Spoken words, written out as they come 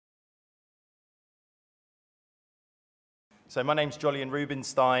So my name's Jolyon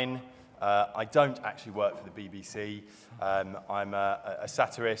Rubinstein. I don't actually work for the BBC. I'm a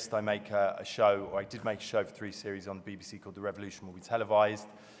satirist. I make a show, or I did make a show for 3 series on the BBC called The Revolution Will Be Televised,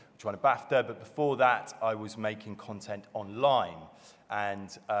 which won a BAFTA. But before that, I was making content online.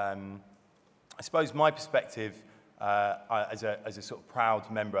 And I suppose my perspective as a sort of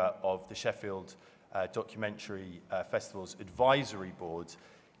proud member of the Sheffield Documentary Festival's advisory board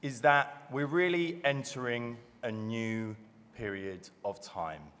is that we're really entering a new period of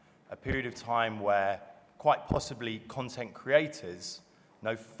time. A period of time where quite possibly content creators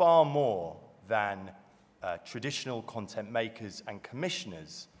know far more than traditional content makers and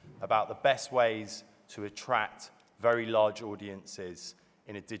commissioners about the best ways to attract very large audiences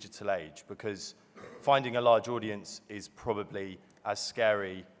in a digital age, because finding a large audience is probably as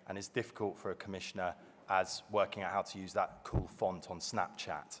scary and as difficult for a commissioner as working out how to use that cool font on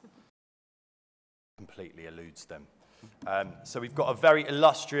Snapchat. Completely eludes them. So we've got a very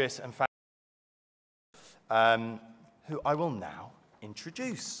illustrious and who I will now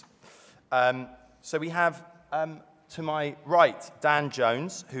introduce. So we have, to my right, Dan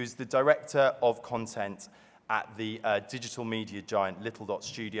Jones, who's the Director of Content at the digital media giant Little Dot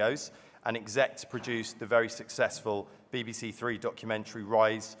Studios, and exec to produce the very successful BBC Three documentary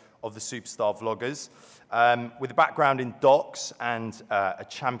Rise of the Superstar Vloggers. With a background in docs and a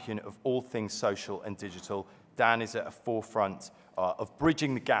champion of all things social and digital, Dan is at a forefront of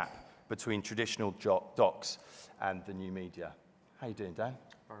bridging the gap between traditional docs and the new media. How you doing, Dan?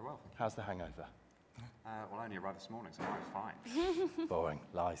 Very well. How's the hangover? Well, I only arrived this morning, so I'm fine. Boring,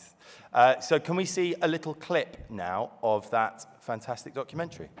 lies. So can we see a little clip now of that fantastic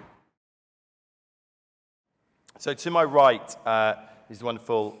documentary? So to my right is the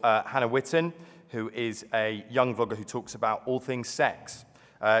wonderful Hannah Whitton, who is a young vlogger who talks about all things sex.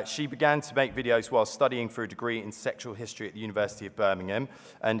 She began to make videos while studying for a degree in sexual history at the University of Birmingham,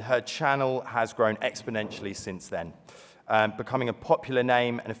 and her channel has grown exponentially since then, becoming a popular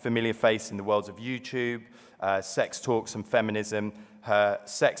name and a familiar face in the worlds of YouTube, sex talks and feminism. Her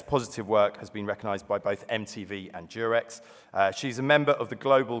sex-positive work has been recognised by both MTV and Durex. She's a member of the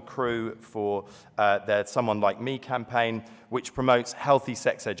global crew for their Someone Like Me campaign, which promotes healthy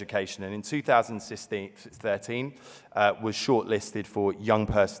sex education, and in 2013 was shortlisted for Young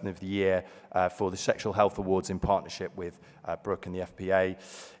Person of the Year for the Sexual Health Awards in partnership with Brooke and the FPA.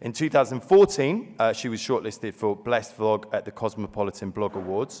 In 2014, she was shortlisted for Blessed Vlog at the Cosmopolitan Blog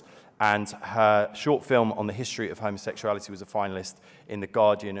Awards, and her short film on the history of homosexuality was a finalist in the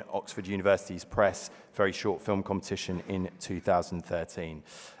Guardian at Oxford University's Press Very Short Film Competition in 2013.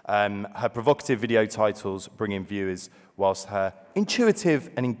 Her provocative video titles bring in viewers, whilst her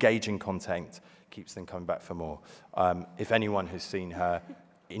intuitive and engaging content keeps them coming back for more. If anyone has seen her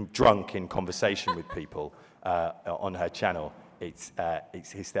drunk in conversation with people on her channel, it's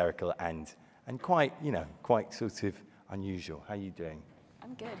hysterical and quite, you know, quite sort of unusual. How are you doing?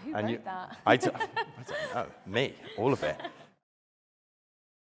 I'm good. Who wrote that? I don't know. Me. All of it.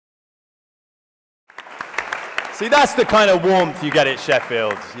 See, that's the kind of warmth you get at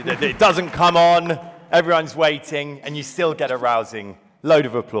Sheffield. It doesn't come on, everyone's waiting, and you still get a rousing load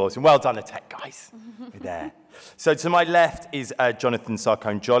of applause. And well done, the tech guys. You're there. So to my left is Jonathan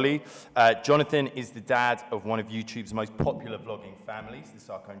Saccone Jolly. Jonathan is the dad of one of YouTube's most popular vlogging families, the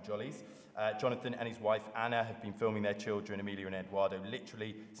Saccone Jollys. Jonathan and his wife Anna have been filming their children, Amelia and Eduardo,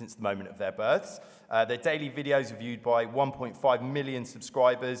 literally since the moment of their births. Their daily videos are viewed by 1.5 million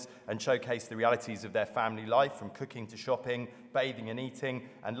subscribers and showcase the realities of their family life, from cooking to shopping, bathing and eating,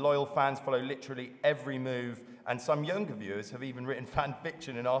 and loyal fans follow literally every move, and some younger viewers have even written fan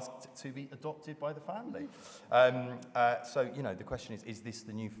fiction and asked to be adopted by the family. So, you know, the question is this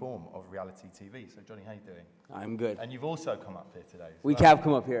the new form of reality TV? So, Jonny, how are you doing? I'm good. And you've also come up here today. We have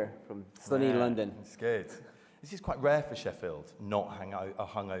come up here from sunny London. It's good. This is quite rare for Sheffield, not a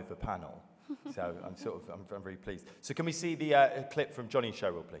hungover panel. So I'm very pleased. So can we see the clip from Jonny's show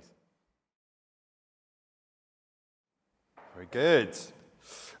reel, please? Very good.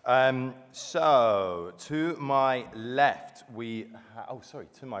 So to my left,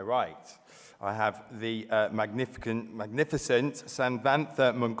 to my right, I have the magnificent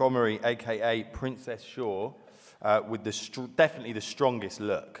Samantha Montgomery, aka Princess Shaw, with definitely the strongest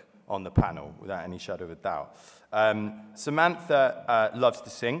look on the panel, without any shadow of a doubt. Samantha loves to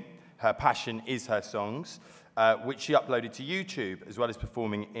sing. Her passion is her songs, which she uploaded to YouTube, as well as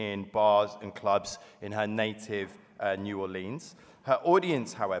performing in bars and clubs in her native New Orleans. Her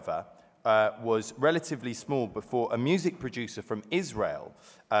audience, however, was relatively small before a music producer from Israel,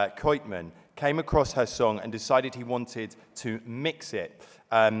 Whitton, came across her song and decided he wanted to mix it.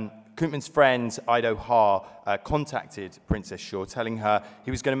 Koopman's friend, Ido Ha, contacted Princess Shaw, telling her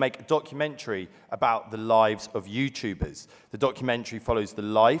he was going to make a documentary about the lives of YouTubers. The documentary follows the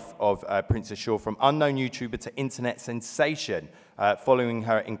life of Princess Shaw from unknown YouTuber to internet sensation, following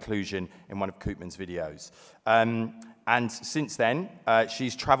her inclusion in one of Koopman's videos. And since then,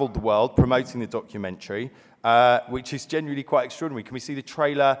 she's traveled the world promoting the documentary, which is genuinely quite extraordinary. Can we see the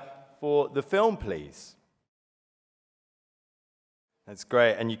trailer for the film, please? That's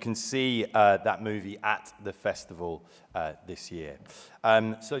great, and you can see that movie at the festival this year.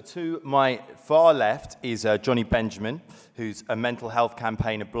 So to my far left is Jonny Benjamin, who's a mental health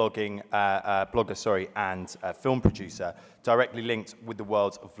campaigner, blogger, and film producer, directly linked with the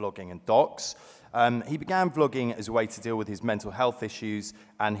worlds of vlogging and docs. He began vlogging as a way to deal with his mental health issues,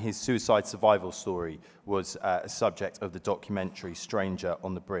 and his suicide survival story was a subject of the documentary Stranger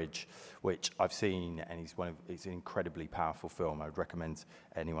on the Bridge, which I've seen, and it's an incredibly powerful film. I would recommend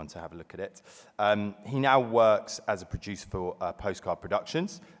anyone to have a look at it. He now works as a producer for Postcard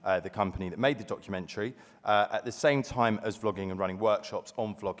Productions, the company that made the documentary, at the same time as vlogging and running workshops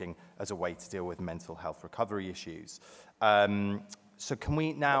on vlogging as a way to deal with mental health recovery issues. So can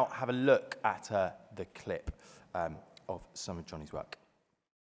we now have a look at the clip of some of Jonny's work?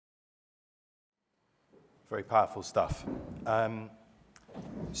 Very powerful stuff.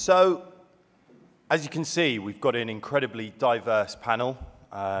 So, as you can see, we've got an incredibly diverse panel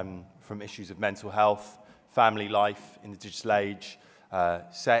from issues of mental health, family life in the digital age,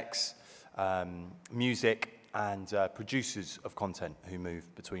 sex, music, and producers of content who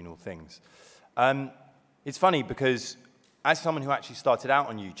move between all things. It's funny because as someone who actually started out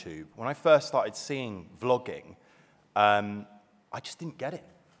on YouTube, when I first started seeing vlogging, I just didn't get it.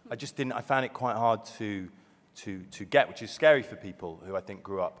 I found it quite hard to get, which is scary for people who I think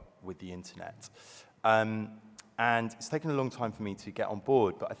grew up with the internet. And it's taken a long time for me to get on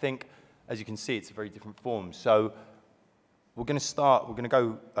board, but I think, as you can see, it's a very different form. So we're going to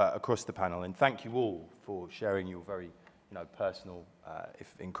go across the panel, and thank you all for sharing your very personal,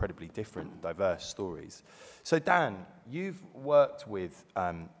 if incredibly different, diverse stories. So Dan, you've worked with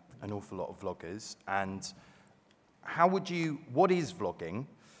an awful lot of vloggers, and what is vlogging,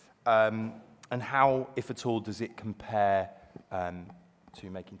 and how, if at all, does it compare to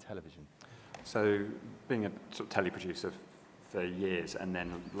making television? So, being a sort of teleproducer for years, and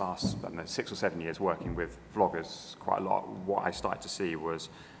then last 6 or 7 years working with vloggers quite a lot, what I started to see was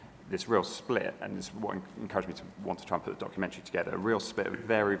this real split, and this is what encouraged me to want to try and put the documentary together, a real split of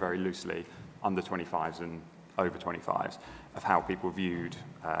very, very loosely under 25s and over 25s of how people viewed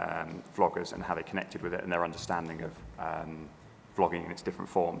vloggers and how they connected with it and their understanding of vlogging in its different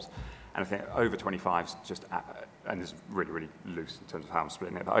forms. And I think over 25s just, and this is really, really loose in terms of how I'm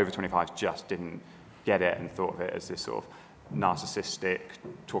splitting it, but over 25s just didn't get it and thought of it as this sort of narcissistic,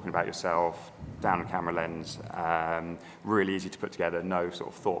 talking about yourself, down the camera lens, really easy to put together, no sort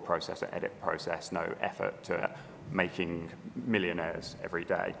of thought process or edit process, no effort to making millionaires every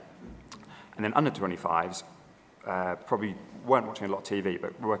day. And then under 25s, probably weren't watching a lot of TV,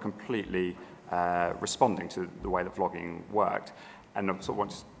 but were completely responding to the way that vlogging worked. And I sort of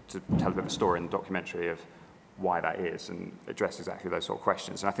wanted to tell a bit of a story in the documentary of why that is and address exactly those sort of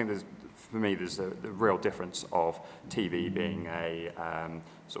questions. And I think for me, there's the real difference of TV being a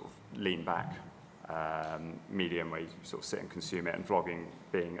sort of lean back medium where you sort of sit and consume it, and vlogging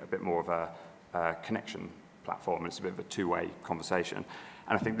being a bit more of a connection platform, and it's a bit of a two-way conversation.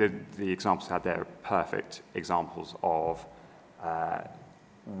 And I think the examples I had there are perfect examples of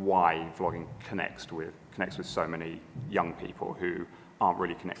why vlogging connects with so many young people who aren't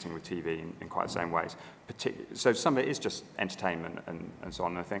really connecting with TV in quite the same ways. So some of it is just entertainment and so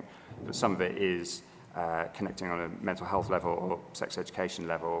on. And I think that some of it is connecting on a mental health level or sex education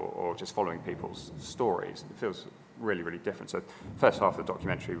level or just following people's stories. It feels really, really different. So the first half of the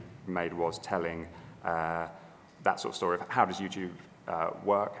documentary we made was telling that sort of story of how does YouTube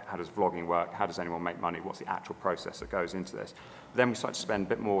work, how does vlogging work, how does anyone make money, what's the actual process that goes into this. Then we started to spend a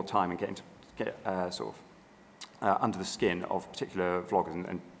bit more time and get sort of under the skin of particular vloggers,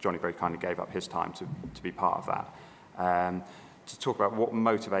 and Jonny very kindly gave up his time to be part of that, to talk about what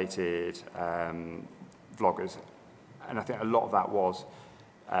motivated vloggers. And I think a lot of that was,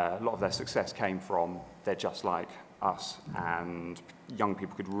 a lot of their success came from they're just like us, and young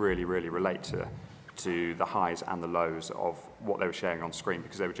people could really, really relate to the highs and the lows of what they were sharing on screen,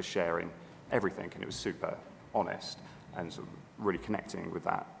 because they were just sharing everything, and it was super honest and sort of really connecting with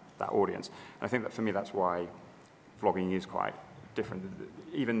that audience. And I think that for me, that's why vlogging is quite different.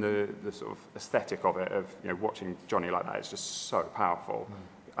 Even the sort of aesthetic of it, of watching Jonny like that, is just so powerful,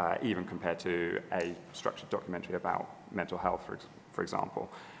 even compared to a structured documentary about mental health, for example.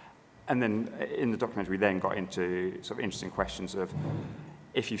 And then in the documentary, we then got into sort of interesting questions of,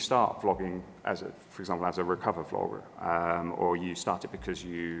 if you start vlogging for example, as a recover vlogger, or you start it because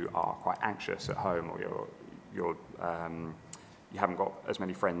you are quite anxious at home, or you haven't got as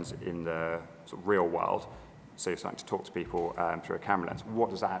many friends in the sort of real world, so you're starting to talk to people through a camera lens. What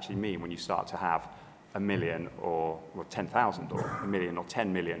does that actually mean when you start to have 1 million or 10,000 or 1 million or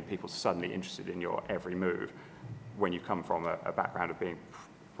 10 million people suddenly interested in your every move, when you come from a background of being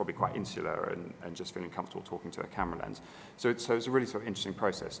probably quite insular and just feeling comfortable talking to a camera lens. So it's a really sort of interesting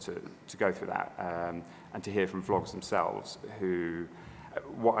process to go through that, and to hear from vloggers themselves who,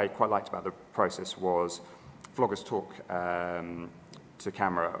 what I quite liked about the process was vloggers talk to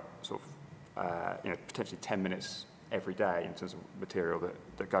camera sort of, potentially 10 minutes every day in terms of material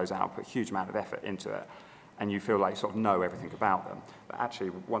that goes out, put a huge amount of effort into it, and you feel like you sort of know everything about them. But actually,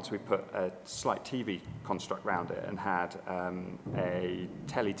 once we put a slight TV construct around it and had a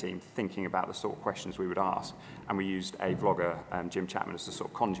telly team thinking about the sort of questions we would ask, and we used a vlogger, Jim Chapman, as the sort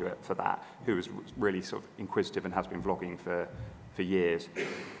of conduit for that, who was really sort of inquisitive and has been vlogging for years,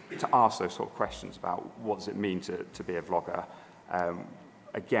 to ask those sort of questions about what does it mean to be a vlogger.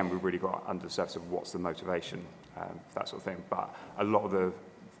 Again, we really got under the surface of what's the motivation for that sort of thing. But a lot of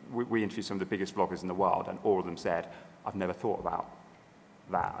we interviewed some of the biggest vloggers in the world, and all of them said, I've never thought about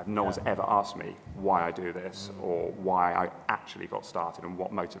that. No one's ever asked me why I do this, or why I actually got started, and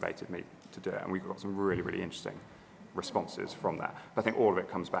what motivated me to do it. And we got some really, really interesting responses from that. But I think all of it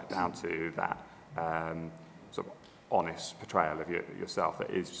comes back down to that sort of honest portrayal of yourself that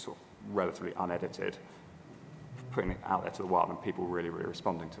is sort of relatively unedited, putting it out there to the world, and people really, really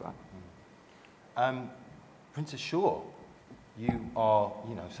responding to that. Princess Shaw, you are,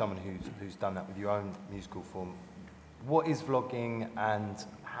 someone who's done that with your own musical form. What is vlogging, and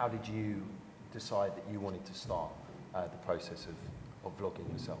how did you decide that you wanted to start the process of vlogging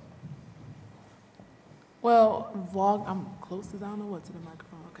yourself? Well, I'm closest, I don't know what, to the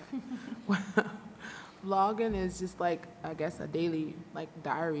microphone, okay. Vlogging is just like, I guess, a daily,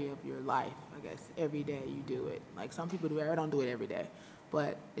 diary of your life, I guess. Every day you do it. Like, some people do it, I don't do it every day,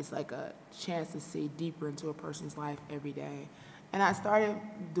 but it's like a chance to see deeper into a person's life every day. And I started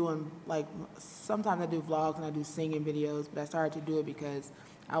doing, sometimes I do vlogs and I do singing videos, but I started to do it because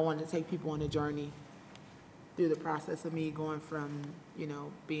I wanted to take people on a journey through the process of me going from,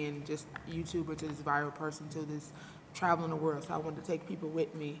 being just a YouTuber to this viral person to this traveling the world. So I wanted to take people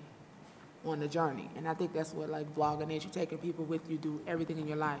with me on the journey. And I think that's what vlogging is. You're taking people with you, do everything in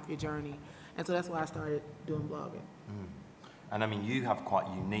your life, your journey. And so that's why I started doing vlogging. And I mean, you have quite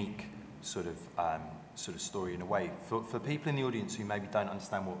a unique sort of story in a way. For people in the audience who maybe don't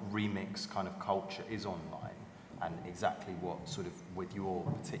understand what remix kind of culture is online, and exactly what sort of with your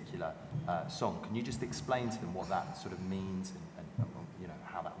particular song, can you just explain to them what that sort of means and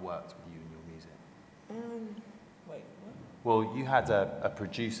how that works with you and your music? Wait, what? Well, you had a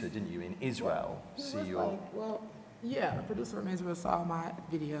producer, didn't you, in Israel? Yeah, a producer from Israel saw my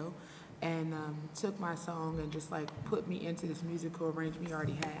video and took my song and just put me into this musical arrangement he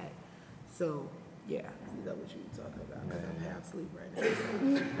already had. So, yeah, is that what you were talking about? Because I'm half asleep right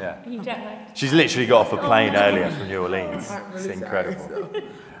now. Yeah. She's literally got off a plane earlier from New Orleans. Really it's incredible.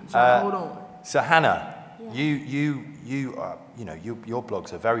 So hold on. So Hannah, your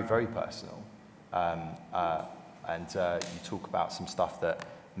blogs are very, very personal, and you talk about some stuff that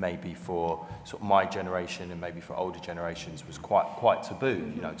maybe for sort of my generation and maybe for older generations was quite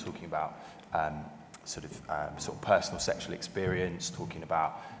taboo. Talking about sort of personal sexual experience, talking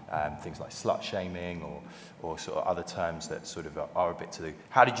about things like slut shaming or sort of other terms that sort of are a bit taboo.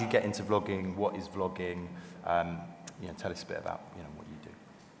 How did you get into vlogging? What is vlogging? Tell us a bit about what you do.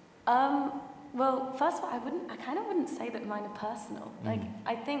 Well, first of all, I kind of wouldn't say that mine are personal.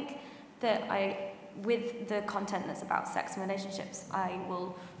 I think that with the content that's about sex and relationships, I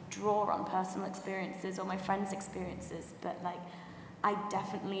will draw on personal experiences or my friends' experiences, but I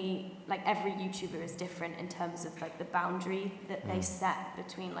definitely, every YouTuber is different in terms of the boundary that they set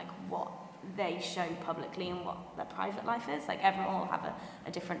between what they show publicly and what their private life is. Everyone will have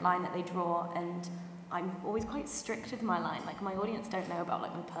a different line that they draw, and I'm always quite strict with my line. My audience don't know about my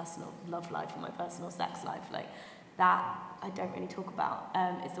personal love life or my personal sex life. That I don't really talk about.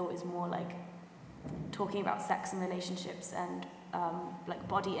 It's always more talking about sex and relationships and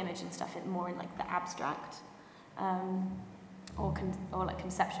body image and stuff, more in the abstract. Or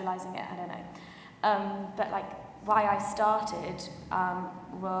conceptualizing it, I don't know. But why I started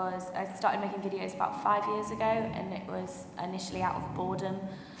was I started making videos about 5 years ago, and it was initially out of boredom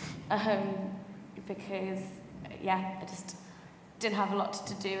because, yeah, I just didn't have a lot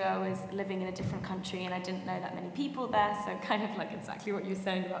to do. I was living in a different country and I didn't know that many people there, so kind of like exactly what you were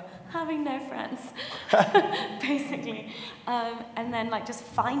saying about having no friends, basically. And then like just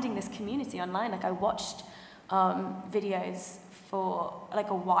finding this community online. Like I watched videos for like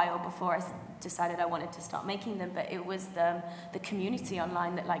a while before I decided I wanted to start making them, but it was the community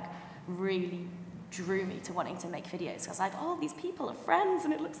online that like really drew me to wanting to make videos. I was like, oh, these people are friends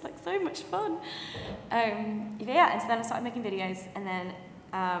and it looks like so much fun. Yeah, and so then I started making videos, and then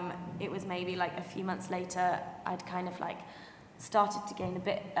it was maybe like a few months later, I'd kind of like started to gain a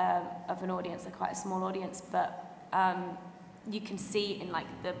bit of an audience, quite a small audience, but you can see in like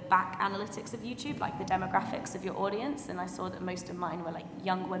the back analytics of YouTube, like the demographics of your audience, and I saw that most of mine were like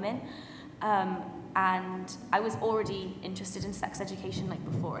young women. And I was already interested in sex education like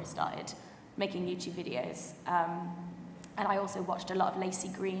before I started making YouTube videos. And I also watched a lot of Lacey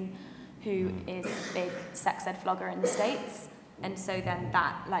Green, who is a big sex ed vlogger in the States. And so then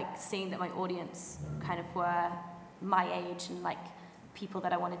that, like, seeing that my audience kind of were my age and like people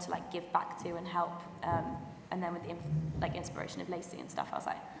that I wanted to like give back to and help. And then with the like inspiration of Lacey and stuff, I was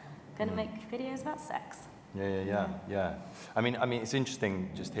like, gonna make videos about sex. Yeah. I mean, it's interesting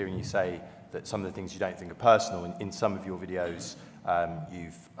just hearing you say that some of the things you don't think are personal in some of your videos.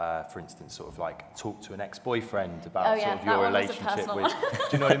 You've, for instance, sort of like talked to an ex-boyfriend about sort of your relationship with.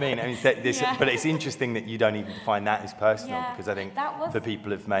 Do you know what I mean? I mean, but it's interesting that you don't even define that as personal, because I think for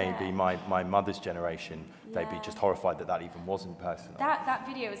people of maybe my mother's generation, they'd be just horrified that even wasn't personal. That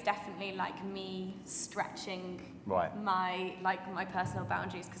video was definitely like me stretching my personal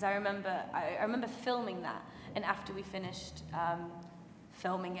boundaries, because I remember filming that, and after we finished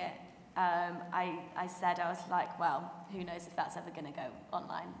filming it. I said, I was like, well, who knows if that's ever going to go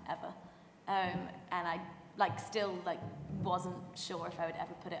online ever. And I like still like wasn't sure if I would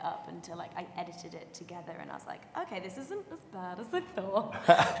ever put it up until like I edited it together, and I was like, okay, this isn't as bad as I thought.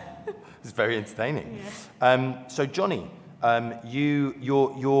 It's very entertaining. Yeah. So Jonny,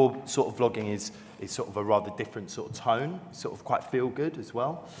 your sort of vlogging is sort of a rather different sort of tone, sort of quite feel good as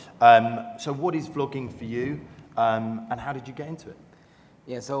well. So what is vlogging for you, and how did you get into it?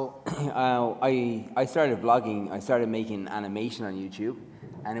 Yeah, so I started vlogging, I started making animation on YouTube,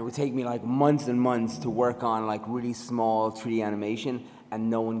 and it would take me like months and months to work on like really small 3D animation, and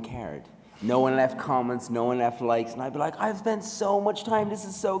no one cared. No one left comments, no one left likes, and I'd be like, I've spent so much time, this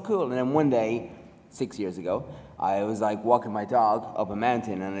is so cool. And then one day, 6 years ago, I was like walking my dog up a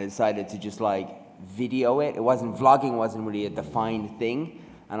mountain, and I decided to just like video it. Vlogging wasn't really a defined thing.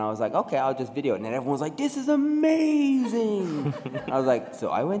 And I was like, okay, I'll just video it. And then everyone was like, this is amazing. I was like, so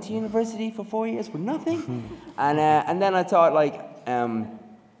I went to university for 4 years for nothing? And then I thought, like,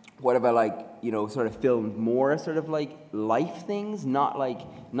 what about, like, you know, sort of filmed more sort of like life things, not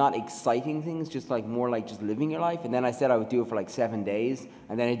exciting things, just like more like just living your life. And then I said I would do it for like 7 days,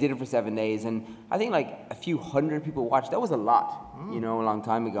 and then I did it for 7 days, and I think like a few hundred people watched. That was a lot, you know, a long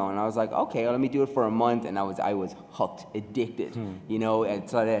time ago. And I was like, okay, well, let me do it for a month, and I was hooked, addicted. You know,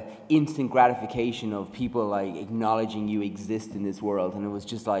 it's like an instant gratification of people like acknowledging you exist in this world, and it was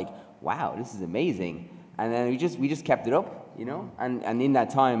just like, wow, this is amazing. And then we just kept it up, you know, and in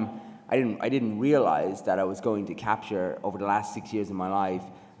that time, I didn't realize that I was going to capture over the last 6 years of my life,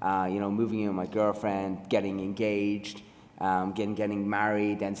 you know, moving in with my girlfriend, getting engaged, getting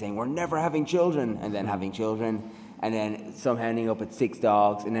married, then saying we're never having children, and then having children, and then somehow ending up with 6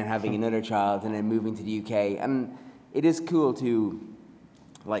 dogs, and then having another child, and then moving to the UK. And it is cool to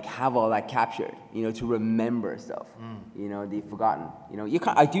like have all that captured, you know, to remember stuff, you know, the forgotten. You know,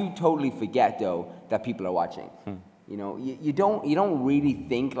 I do totally forget though that people are watching. You know, you don't really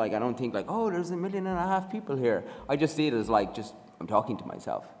think like, I don't think like, oh, there's 1.5 million people here. I just see it as like, just, I'm talking to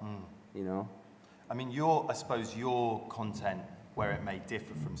myself, you know? I mean, I suppose your content, where it may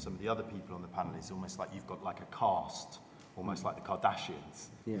differ from some of the other people on the panel, is almost like you've got like a cast, almost like the Kardashians.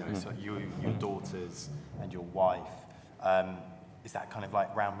 Yeah. You know, so your daughters and your wife. Is that kind of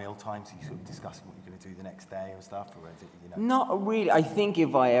like round meal times? Are you sort of discussing what you're going to do the next day or stuff? Or is it, you know? Not really. I think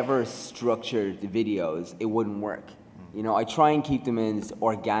if I ever structured the videos, it wouldn't work. You know, I try and keep them as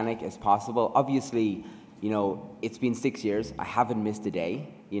organic as possible. Obviously, you know, it's been 6 years. I haven't missed a day.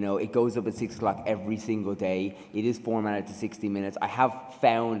 You know, it goes up at 6 o'clock every single day. It is formatted to 60 minutes. I have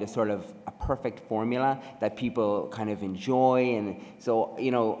found a sort of a perfect formula that people kind of enjoy. And so,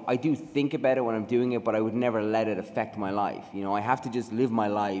 you know, I do think about it when I'm doing it, but I would never let it affect my life. You know, I have to just live my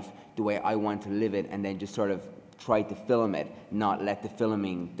life the way I want to live it, and then just sort of try to film it, not let the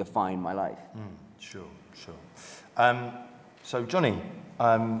filming define my life. Sure. Sure. So Jonny,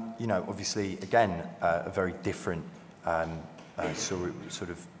 you know, obviously, again, a very different sort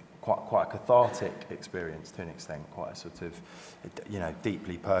of quite a cathartic experience to an extent, quite a sort of, you know,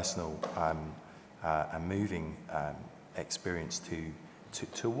 deeply personal and moving experience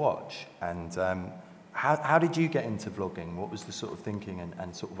to watch. And how did you get into vlogging? What was the sort of thinking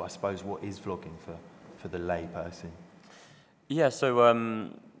and sort of, I suppose, what is vlogging for the lay person? Yeah, so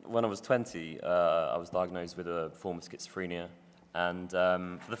when I was 20, I was diagnosed with a form of schizophrenia. And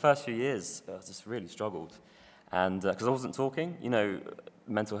for the first few years, I just really struggled. And because I wasn't talking, you know,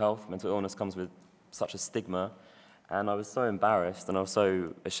 mental illness comes with such a stigma. And I was so embarrassed and I was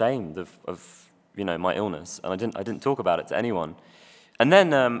so ashamed of you know, my illness. And I didn't talk about it to anyone. And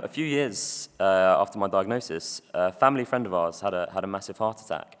then a few years after my diagnosis, a family friend of ours had a massive heart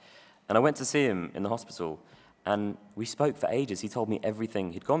attack. And I went to see him in the hospital. And we spoke for ages. He told me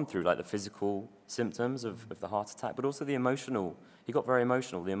everything he'd gone through, like the physical symptoms of the heart attack, but also the emotional. He got very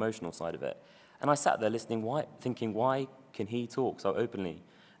emotional, the emotional side of it. And I sat there listening, thinking, why can he talk so openly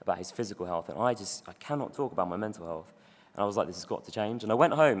about his physical health? And I cannot talk about my mental health. And I was like, this has got to change. And I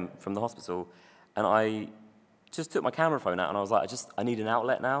went home from the hospital, and I just took my camera phone out, and I was like, I need an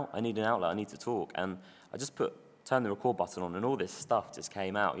outlet now. I need an outlet. I need to talk. And I just turned the record button on, and all this stuff just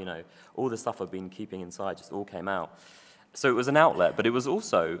came out, you know. All the stuff I've been keeping inside just all came out. So it was an outlet, but it was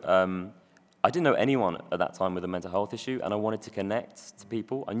also, I didn't know anyone at that time with a mental health issue, and I wanted to connect to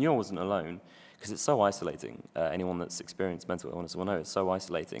people. I knew I wasn't alone, because it's so isolating. Anyone that's experienced mental illness will know it's so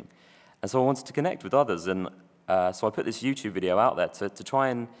isolating. And so I wanted to connect with others, and so I put this YouTube video out there to try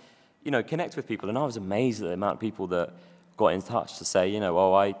and, you know, connect with people. And I was amazed at the amount of people that got in touch to say, you know,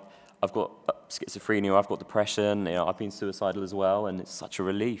 oh, I've got schizophrenia, or I've got depression, you know, I've been suicidal as well, and it's such a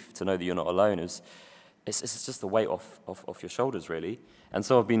relief to know that you're not alone. It's just a weight off your shoulders, really. And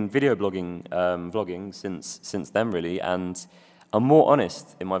so I've been video vlogging since then, really, and I'm more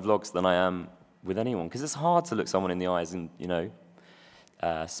honest in my vlogs than I am with anyone, because it's hard to look someone in the eyes and, you know,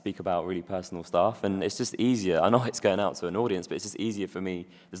 speak about really personal stuff, and it's just easier. I know it's going out to an audience, but it's just easier for me.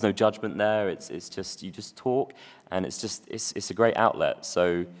 There's no judgment there. It's just, you just talk, and it's a great outlet.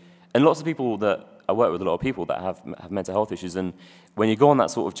 So, and lots of people that I work with, a lot of people that have mental health issues, and when you go on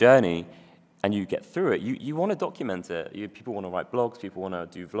that sort of journey and you get through it, you want to document it. People want to write blogs, people want to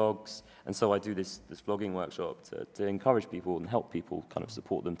do vlogs, and so I do this vlogging workshop to encourage people and help people, kind of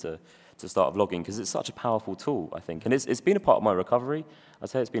support them to start vlogging, because it's such a powerful tool, I think. And it's been a part of my recovery. I'd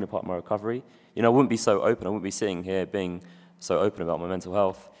say it's been a part of my recovery. You know, I wouldn't be so open, I wouldn't be sitting here being so open about my mental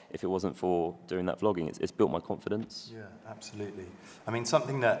health if it wasn't for doing that vlogging. It's built my confidence. Yeah, absolutely. I mean,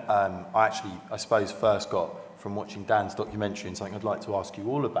 something that I suppose, first got from watching Dan's documentary, and something I'd like to ask you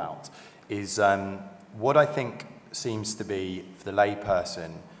all about, is what I think seems to be, for the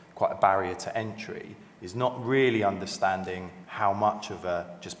layperson, quite a barrier to entry, is not really understanding how much of a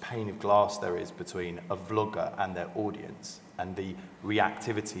just pane of glass there is between a vlogger and their audience, and the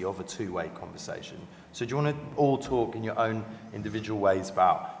reactivity of a two-way conversation. So do you want to all talk in your own individual ways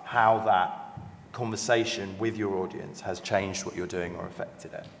about how that conversation with your audience has changed what you're doing or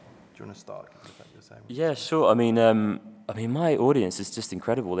affected it? Do you want to start? Yeah, sure. I mean, my audience is just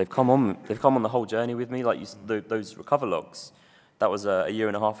incredible. They've come on the whole journey with me, like those recover logs. That was a year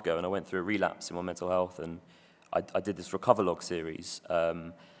and a half ago, and I went through a relapse in my mental health, and I did this recover log series.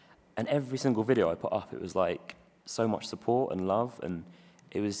 And every single video I put up, it was like so much support and love, and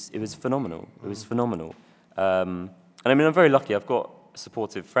it was phenomenal. It was phenomenal. And I mean, I'm very lucky. I've got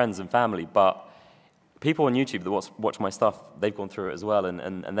supportive friends and family, but people on YouTube that watch my stuff, they've gone through it as well,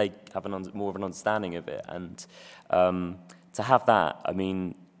 and they have more of an understanding of it. And to have that, I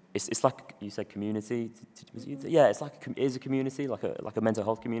mean, it's like you said, community. Yeah, it's like it is a community, like a mental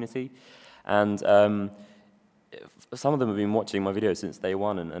health community. And some of them have been watching my videos since day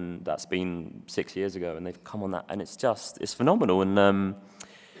one, and that's been 6 years ago, and they've come on that, and it's phenomenal. And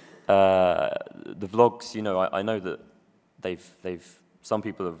the vlogs, you know, I know that some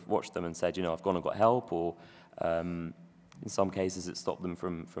people have watched them and said, you know, I've gone and got help, or in some cases it stopped them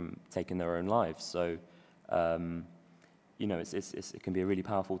from taking their own lives. So, you know, it can be a really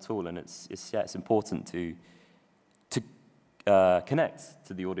powerful tool, and it's important to connect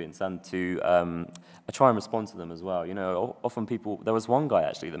to the audience, and to I try and respond to them as well. You know, often there was one guy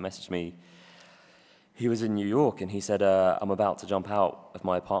actually that messaged me. He was in New York, and he said, I'm about to jump out of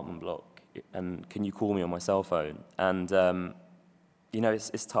my apartment block, and can you call me on my cell phone? And you know,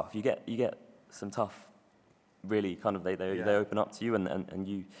 it's tough. You get some tough, really kind of, they open up to you, and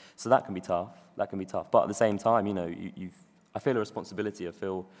you, so that can be tough. But at the same time, you know, I feel a responsibility. I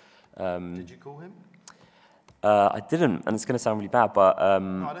feel. Did you call him? I didn't, and it's going to sound really bad, but...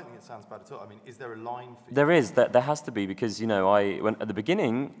 No, I don't think it sounds bad at all. I mean, is there a line for you? There is. There has to be, because, you know, when at the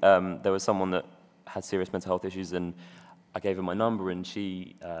beginning, there was someone that had serious mental health issues, and I gave her my number, and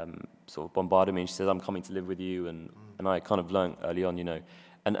she sort of bombarded me, and she said, I'm coming to live with you, and I kind of learned early on, you know.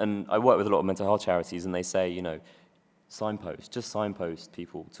 And I work with a lot of mental health charities, and they say, you know, signpost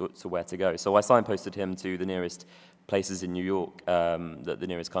people to where to go. So I signposted him to the nearest places in New York, the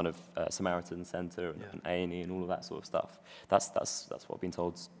nearest kind of Samaritan Center and agony and all of that sort of stuff. That's what I've been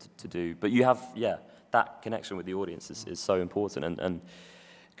told to do. But you have, that connection with the audience is so important and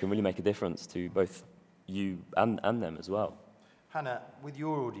can really make a difference to both you and them as well. Hannah, with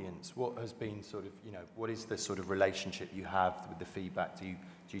your audience, what has been sort of, you know, what is the sort of relationship you have with the feedback? Do you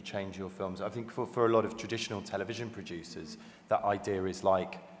change your films? I think for a lot of traditional television producers, that idea is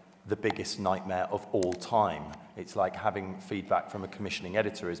like the biggest nightmare of all time. It's like having feedback from a commissioning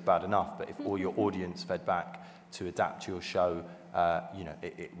editor is bad enough, but if all your audience fed back to adapt your show, you know,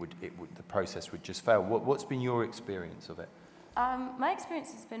 it would the process would just fail. What's been your experience of it? My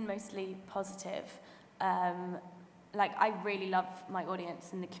experience has been mostly positive. Like, I really love my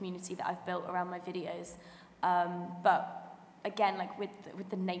audience and the community that I've built around my videos. But again, like with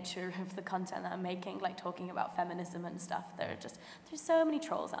the nature of the content that I'm making, like talking about feminism and stuff, there's so many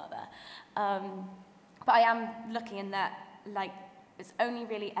trolls out there. But I am looking in that, like, it's only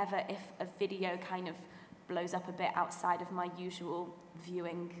really ever if a video kind of blows up a bit outside of my usual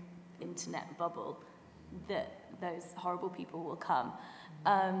viewing internet bubble that those horrible people will come.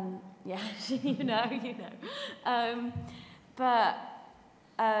 Yeah, you know.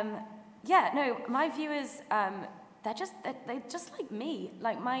 Yeah, no, my viewers, they're just like me.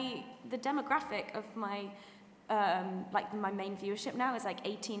 Like the demographic of my main viewership now is like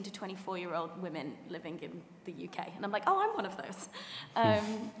 18 to 24-year-old women living in the UK, and I'm like, oh, I'm one of those.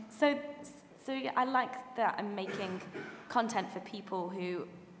 So yeah, I like that I'm making content for people who,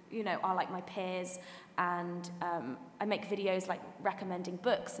 you know, are like my peers, and I make videos like recommending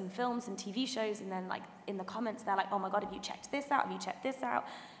books and films and TV shows, and then like in the comments they're like, oh my god, have you checked this out? Have you checked this out?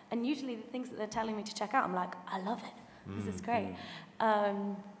 And usually the things that they're telling me to check out, I'm like, I love it. This is great.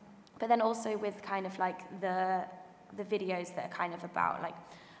 But then also with kind of like the videos that are kind of about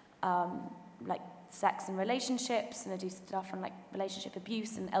like sex and relationships, and I do stuff on like relationship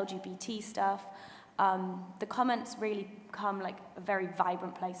abuse and LGBT stuff. The comments really become like a very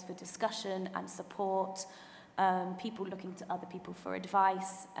vibrant place for discussion and support, people looking to other people for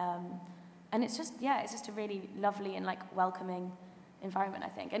advice, and it's just a really lovely and like welcoming environment, I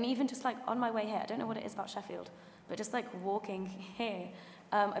think. And even just like on my way here, I don't know what it is about Sheffield, but just like walking here,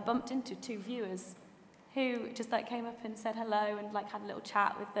 I bumped into two viewers who just like came up and said hello and like had a little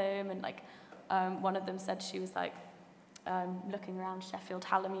chat with them, and like one of them said she was like looking around Sheffield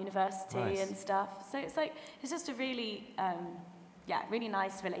Hallam University and stuff. So it's like, it's just a really, really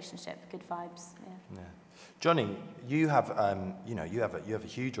nice relationship, good vibes. Yeah. Jonny, you have, you have a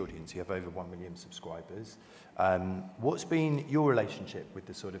huge audience. You have over 1 million subscribers. What's been your relationship with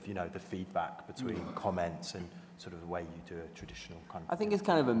the sort of, you know, the feedback between comments and sort of the way you do a traditional kind of? I think it's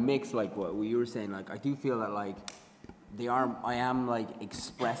kind of a mix, like what you were saying. Like, I do feel that like I am like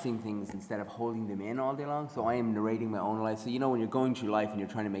expressing things instead of holding them in all day long. So I am narrating my own life. So, you know, when you're going through life and you're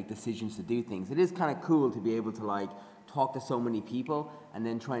trying to make decisions to do things, it is kind of cool to be able to like talk to so many people and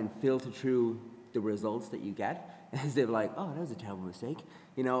then try and filter through the results that you get, as if like, oh, that was a terrible mistake,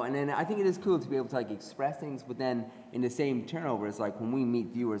 you know. And then I think it is cool to be able to like express things, but then in the same turnover, it's like when we meet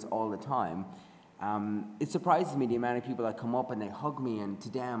viewers all the time, it surprises me the amount of people that come up and they hug me, and to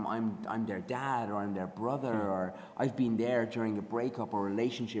them I'm their dad, or I'm their brother, or I've been there during a breakup or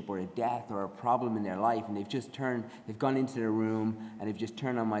relationship or a death or a problem in their life, and they've gone into their room and they've just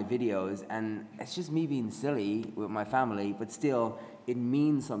turned on my videos, and it's just me being silly with my family, but still it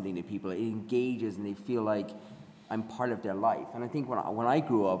means something to people. It engages, and they feel like I'm part of their life. And I think when I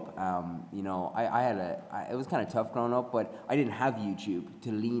grew up, you know, it was kind of tough growing up, but I didn't have YouTube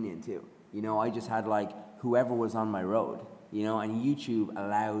to lean into. You know, I just had like whoever was on my road, you know, and YouTube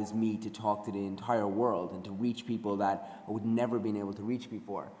allows me to talk to the entire world and to reach people that I would never been able to reach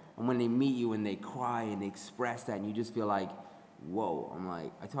before. And when they meet you and they cry and they express that, and you just feel like, whoa, I'm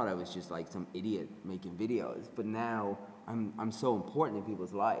like, I thought I was just like some idiot making videos, but now I'm so important in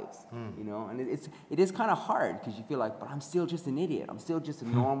people's lives, you know. And it is kind of hard, because you feel like, but I'm still just an idiot. I'm still just a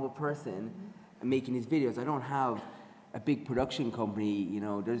normal person making these videos. I don't have a big production company, you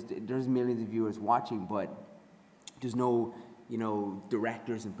know. There's millions of viewers watching, but there's no, you know,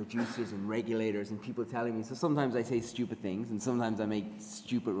 directors and producers and regulators and people telling me. So sometimes I say stupid things, and sometimes I make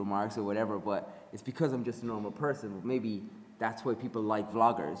stupid remarks or whatever, but it's because I'm just a normal person. Maybe that's why people like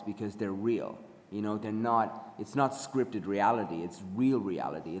vloggers, because they're real, You know, it's not scripted reality, it's real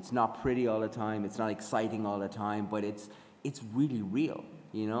reality. It's not pretty all the time, it's not exciting all the time, but it's really real,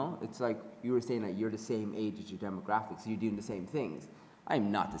 you know? It's like you were saying that you're the same age as your demographic, so you're doing the same things.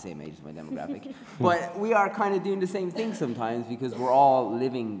 I'm not the same age as my demographic, but we are kind of doing the same thing sometimes because we're all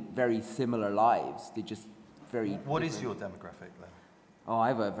living very similar lives. They're just very What different. is your demographic then? Oh, I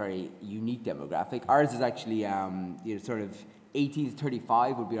have a very unique demographic. Ours is actually you know, sort of 18 to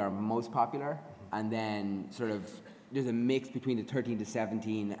 35 would be our most popular, and then sort of there's a mix between the 13 to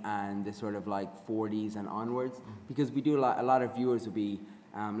 17 and the sort of like 40s and onwards, because we do a lot of viewers will be,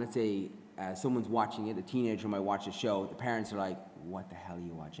 let's say someone's watching it, a teenager might watch a show, the parents are like, what the hell are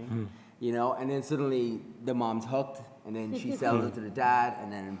you watching? You know, and then suddenly the mom's hooked, and then she sells it to the dad,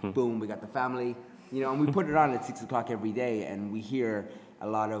 and then boom, we got the family. You know, and we put it on at 6 o'clock every day, and we hear a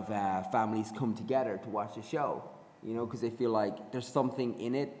lot of families come together to watch the show, you know, because they feel like there's something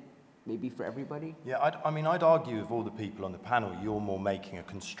in it, maybe for everybody. Yeah, I'd argue with all the people on the panel, you're more making a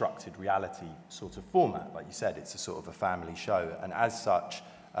constructed reality sort of format. Like you said, it's a sort of a family show, and as such,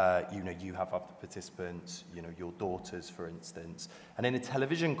 you know, you have other participants, you know, your daughters, for instance. And in a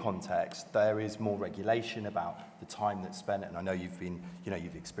television context, there is more regulation about the time that's spent. And I know you've been, you know,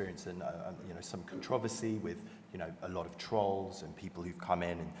 you've experienced, you know, some controversy with, you know, a lot of trolls and people who've come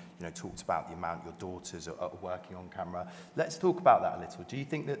in and, you know, talked about the amount your daughters are working on camera. Let's talk about that a little. Do you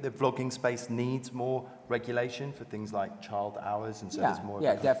think that the vlogging space needs more regulation for things like child hours, and so there's more?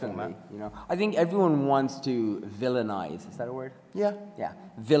 Yeah, of a definitely. format? You know, I think everyone wants to villainize. Is that a word? Yeah. Yeah,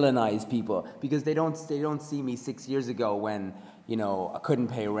 villainize people because they don't see me 6 years ago when, you know, I couldn't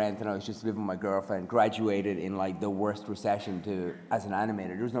pay rent and I was just living with my girlfriend, graduated in like the worst recession as an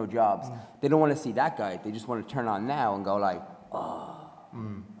animator. There was no jobs. They don't want to see that guy. They just want to turn on now and go like,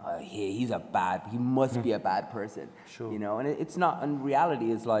 he must be a bad person. Sure. You know, and it's not. And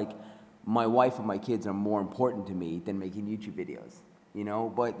reality is like, my wife and my kids are more important to me than making YouTube videos. You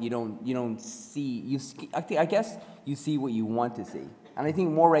know, but you don't see. I guess you see what you want to see. And I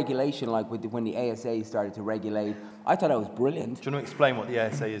think more regulation, like when the ASA started to regulate, I thought that was brilliant. Do you want to explain what the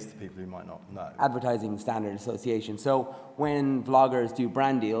ASA is to people who might not know? Advertising Standard Association. So when vloggers do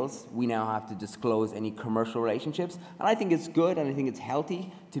brand deals, we now have to disclose any commercial relationships. And I think it's good and I think it's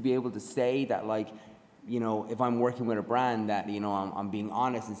healthy to be able to say that, like, you know, if I'm working with a brand, that, you know, I'm being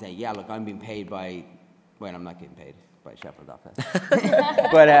honest and saying, yeah, look, I'm being paid by, well, I'm not getting paid by Sheffield Hallam.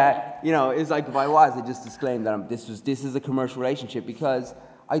 But, you know, it's like if I was, I just disclaimed that this is a commercial relationship, because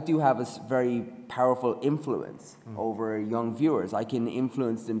I do have a very powerful influence over young viewers. I can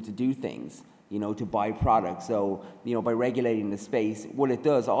influence them to do things, you know, to buy products. So, you know, by regulating the space, what it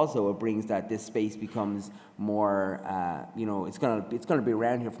does also, it brings that this space becomes more, you know, it's gonna be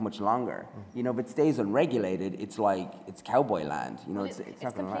around here for much longer. You know, if it stays unregulated, it's like, it's cowboy land. You know, Well, it's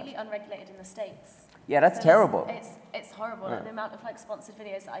not gonna last. completely unregulated in the States. Yeah, that's So terrible. It's horrible, Yeah. like, the amount of like sponsored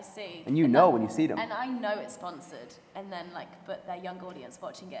videos that I see. And you know when you see them. And I know it's sponsored, and then like, but their young audience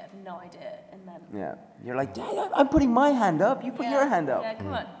watching it have no idea, and then. Yeah, you're like, "Dad, I'm putting my hand up. You put your hand up. Yeah,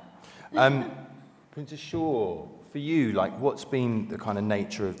 come on. Princess Shaw, for you, like, what's been the kind of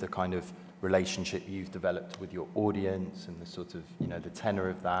nature of the kind of relationship you've developed with your audience, and the sort of, you know, the tenor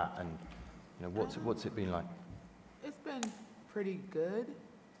of that, and, you know, what's it been like? It's been pretty good.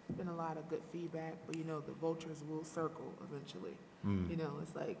 There's been a lot of good feedback, but you know, the vultures will circle eventually. You know,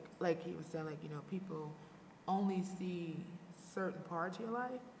 it's like he was saying, like, you know, people only see certain parts of your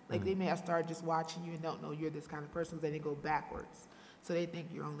life. Like they may have started just watching you and don't know you're this kind of person, then they go backwards. So they think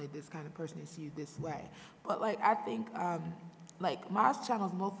you're only this kind of person, they see you this way. But like, I think, like my channel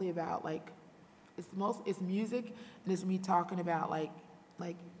is mostly about like, it's music, and it's me talking about like,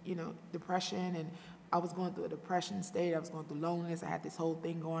 you know, depression, and I was going through a depression state, I was going through loneliness, I had this whole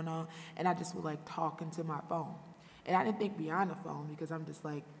thing going on, and I just was like talking to my phone. And I didn't think beyond the phone, because I'm just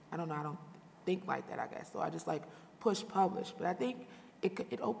like, I don't know, I don't think like that, I guess. So I just like push publish. But I think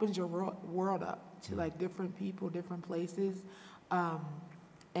it opens your world up to like different people, different places, and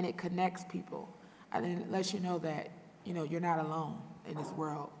it connects people. And it lets you know that, you know, you're not alone in this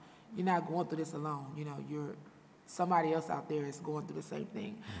world. You're not going through this alone. You know, somebody else out there is going through the same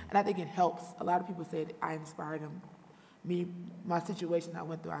thing. And I think it helps. A lot of people said I inspired them. My situation I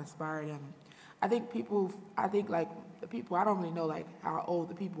went through, I inspired them. I think like the people, I don't really know like how old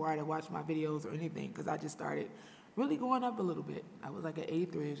the people are that watch my videos or anything, because I just started really going up a little bit. I was like at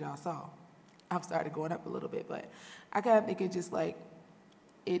 83, as y'all saw. I've started going up a little bit, but I kind of think it just like,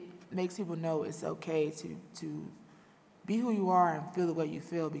 it makes people know it's okay to be who you are and feel the way you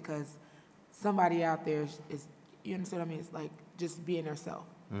feel, because somebody out there is, you understand what I mean? It's like just being yourself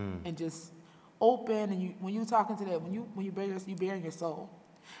and just open. And when you talking to that, when you bearing your soul,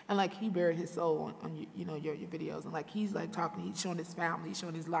 And like he buried his soul on you know, your videos, and like he's like talking, he's showing his family, he's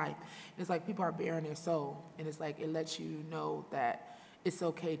showing his life. It's like people are bearing their soul, and it's like it lets you know that it's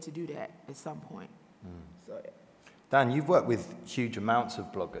okay to do that at some point. So yeah. Dan, you've worked with huge amounts of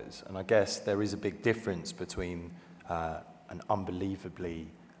bloggers, and I guess there is a big difference between an unbelievably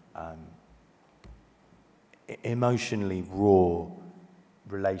emotionally raw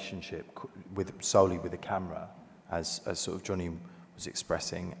relationship solely with a camera, as sort of Jonny was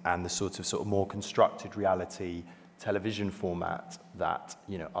expressing, and the sort of more constructed reality television format that,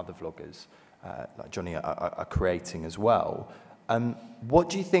 you know, other vloggers like Jonny are creating as well. What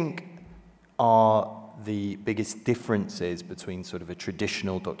do you think are the biggest differences between sort of a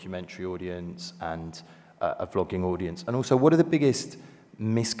traditional documentary audience and a vlogging audience? And also, what are the biggest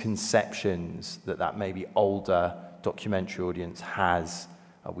misconceptions that maybe older documentary audience has?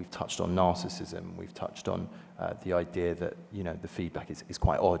 We've touched on narcissism. We've touched on the idea that, you know, the feedback is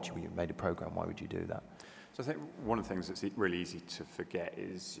quite odd. You made a program. Why would you do that? So I think one of the things that's really easy to forget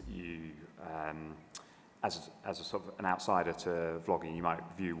is you, as a sort of an outsider to vlogging, you might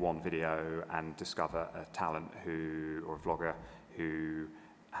view one video and discover a talent or a vlogger who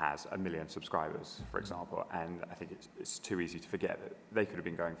has 1 million subscribers, for example. And I think it's too easy to forget that they could have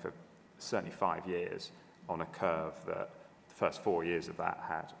been going for certainly 5 years on a curve that the first 4 years of that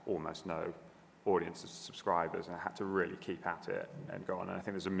had almost no audience of subscribers and had to really keep at it and go on. And I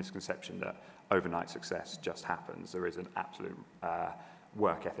think there's a misconception that overnight success just happens. There is an absolute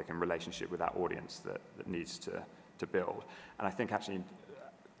work ethic and relationship with that audience that needs to build. And I think actually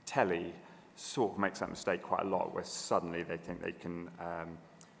telly sort of makes that mistake quite a lot, where suddenly they think they can,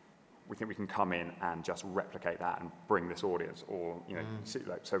 we think we can come in and just replicate that and bring this audience, or, you know,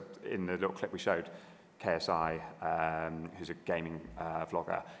 so in the little clip we showed, KSI, who's a gaming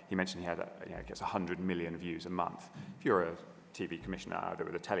vlogger, he mentioned he had, gets 100 million views a month. If you're a TV commissioner either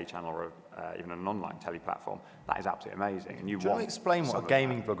with a telly channel or even an online telly platform, that is absolutely amazing. And Do you want to explain what a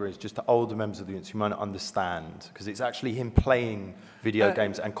gaming vlogger is, just to older members of the audience who might not understand? Because it's actually him playing video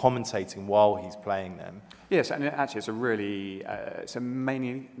games and commentating while he's playing them. Yes, and actually it's a really, it's a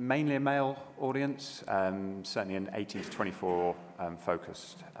mainly a male audience, certainly an 18 to 24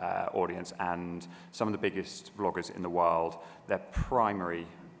 focused audience, and some of the biggest vloggers in the world, their primary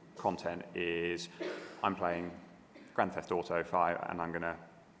content is, I'm playing Grand Theft Auto 5 and I'm going to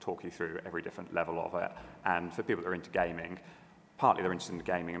talk you through every different level of it. And for people that are into gaming, partly they're interested in the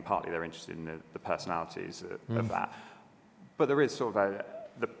gaming and partly they're interested in the personalities of that. But there is sort of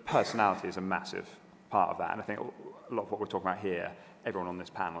the personality is a massive part of that. And I think a lot of what we're talking about here, everyone on this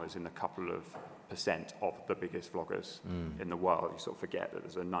panel is in a couple of % of the biggest vloggers in the world. You sort of forget that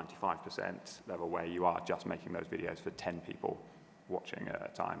there's a 95% level where you are just making those videos for 10 people watching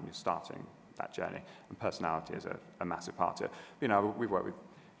at a time. You're starting that journey, and personality is a massive part of it. You know, we've worked with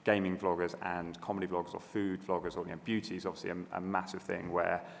gaming vloggers and comedy vloggers or food vloggers, or, you know, beauty is obviously a massive thing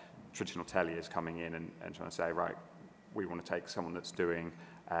where traditional telly is coming in and trying to say, right, we want to take someone that's doing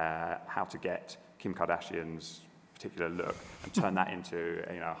how to get Kim Kardashian's particular look and turn that into,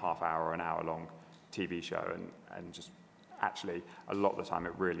 you know, a half hour or an hour long TV show, and just actually a lot of the time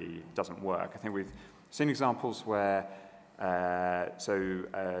it really doesn't work. I think we've seen examples where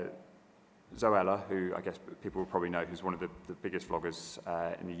Zoella, who I guess people will probably know, who's one of the biggest vloggers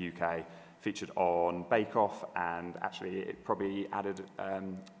in the UK, featured on Bake Off, and actually it probably added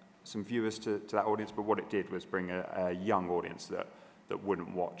some viewers to that audience, but what it did was bring a young audience that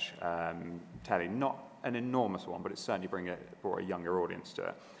wouldn't watch telly. Not an enormous one, but it certainly brought a younger audience to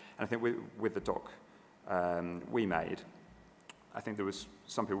it. And I think with the doc we made, I think there was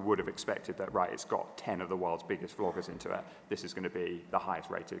some people would have expected that, right, it's got 10 of the world's biggest vloggers into it. This is going to be the highest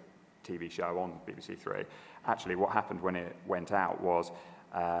rated TV show on BBC Three. Actually, what happened when it went out was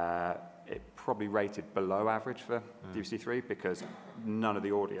it probably rated below average for BBC Three, because none of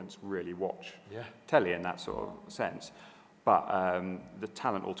the audience really watch telly in that sort of sense. But the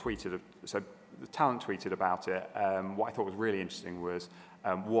talent all tweeted, so the talent tweeted about it. What I thought was really interesting was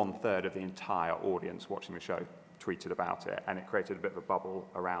 1/3 of the entire audience watching the show tweeted about it, and it created a bit of a bubble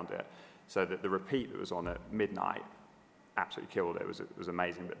around it, so that the repeat that was on at midnight absolutely killed it. It was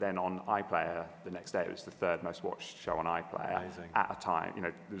amazing. But then on iPlayer the next day, it was the 3rd most watched show on iPlayer. Amazing. At a time. You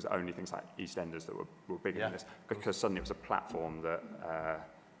know, there was only things like EastEnders that were bigger than this, because suddenly it was a platform that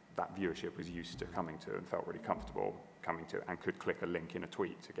that viewership was used to coming to and felt really comfortable coming to, and could click a link in a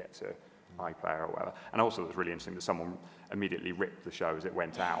tweet to get to iPlayer or whatever. And also it was really interesting that someone immediately ripped the show as it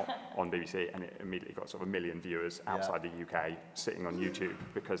went out on BBC, and it immediately got sort of 1 million viewers outside the UK sitting on YouTube,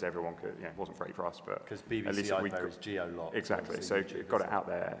 because everyone could, you know, it wasn't free for us, but because BBC at least iPlayer is geo-locked. Exactly, so it got it out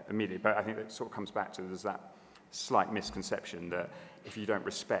there immediately. But I think it sort of comes back to there's that slight misconception that if you don't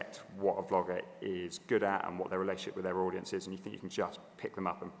respect what a vlogger is good at and what their relationship with their audience is, and you think you can just pick them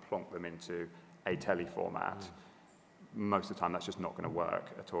up and plonk them into a telly format, most of the time that's just not going to work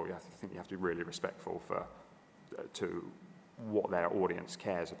at all. I think you have to be really respectful to what their audience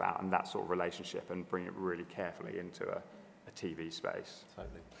cares about and that sort of relationship, and bring it really carefully into a TV space.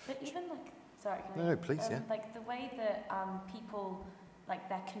 Totally. But even like, sorry, can No, please, yeah. Like the way that people, like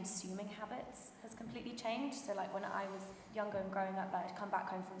their consuming habits has completely changed. So like when I was younger and growing up, like I'd come back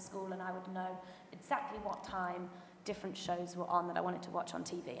home from school and I would know exactly what time different shows were on that I wanted to watch on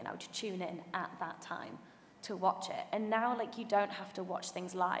TV, and I would tune in at that time to watch it. And now like you don't have to watch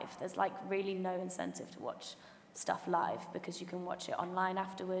things live. There's like really no incentive to watch stuff live because you can watch it online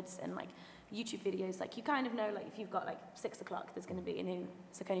afterwards, and like YouTube videos, like you kind of know like if you've got like 6 o'clock there's going to be a new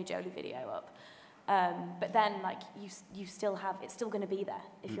Saccone Jolyon video up, but then like you still have, it's still going to be there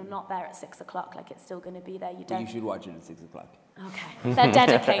if you're not there at 6 o'clock, like it's still going to be there. You don't. You should watch it at 6 o'clock. Okay, they're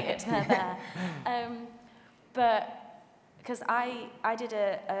dedicated, they're there. But because I did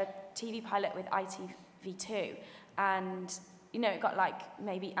a TV pilot with ITV2, and you know it got like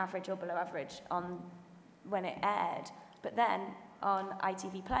maybe average or below average on when it aired, but then on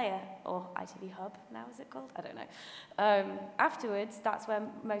ITV Player, or ITV Hub now is it called? I don't know. Afterwards, that's where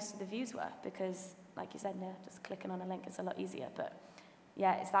most of the views were, because like you said, yeah, just clicking on a link is a lot easier. But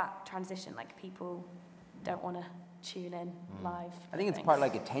yeah, it's that transition, like people don't want to tune in live. I think it's part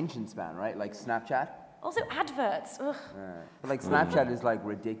like attention span, right? Like Snapchat. Also adverts. Ugh. But like Snapchat is like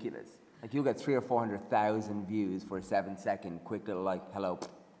ridiculous. Like you'll get 300,000 or 400,000 views for a 7-second quick little like hello.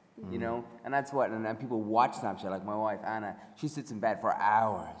 You know, and that's what, and then people watch Snapchat. Like my wife Anna, she sits in bed for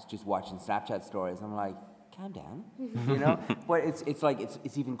hours just watching Snapchat stories. I'm like, calm down, you know. But it's like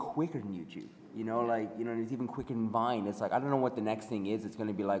it's even quicker than YouTube. You know, like it's even quicker than Vine. It's like I don't know what the next thing is. It's going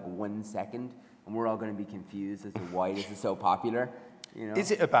to be like 1 second, and we're all going to be confused as to why this is so popular. You know?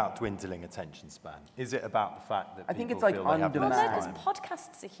 Is it about dwindling attention span? Is it about the fact that I think people it's like feel they have on Well, no, less because time?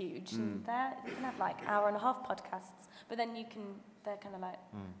 podcasts are huge. And you can have like hour-and-a-half podcasts, but then they're kind of like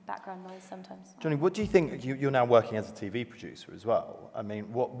background noise sometimes. Jonny, what do you think, you're now working as a TV producer as well. I mean,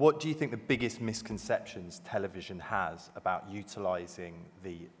 what do you think the biggest misconceptions television has about utilising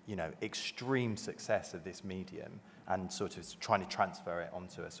the, extreme success of this medium and sort of trying to transfer it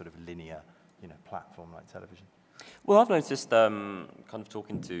onto a sort of linear, platform like television? Well, I've noticed, kind of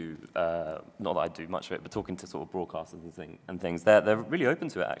talking to, not that I do much of it, but talking to sort of broadcasters and things, they're really open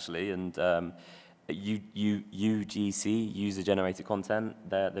to it actually, and UGC, user-generated content,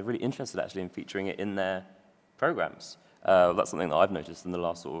 they're really interested actually in featuring it in their programs. That's something that I've noticed in the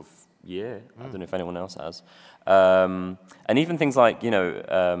last sort of year. I don't know if anyone else has. And even things like,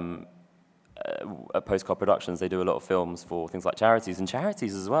 at Postcard Productions, they do a lot of films for things like charities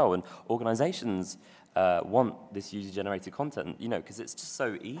as well, and organisations want this user-generated content, because it's just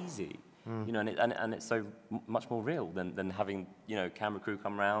so easy, and it's so much more real than having, camera crew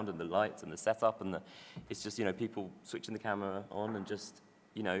come around and the lights and the setup and it's just, people switching the camera on and just,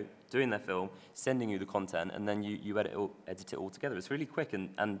 doing their film, sending you the content, and then you edit it all together. It's really quick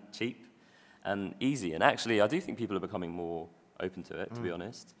and cheap and easy, and actually I do think people are becoming more open to it, to be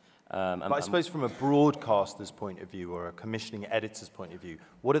honest. But I suppose from a broadcaster's point of view or a commissioning editor's point of view,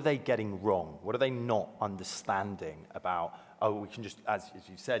 what are they getting wrong? What are they not understanding about, we can just, as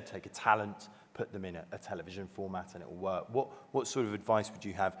you said, take a talent, put them in a television format and it will work? What sort of advice would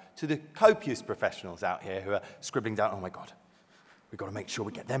you have to the copious professionals out here who are scribbling down, oh my God, we've got to make sure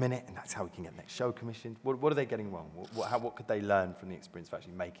we get them in it and that's how we can get the next show commissioned? What are they getting wrong? What could they learn from the experience of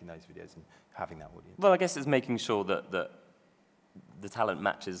actually making those videos and having that audience? Well, I guess it's making sure that the talent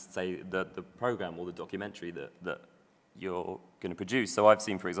matches, say, the program or the documentary that you're going to produce. So I've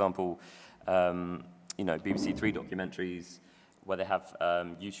seen, for example, BBC Three documentaries where they have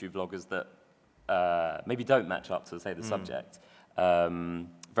YouTube vloggers that maybe don't match up to, say, the subject.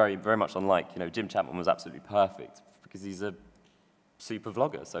 Very, very much unlike, Jim Chapman was absolutely perfect because he's a super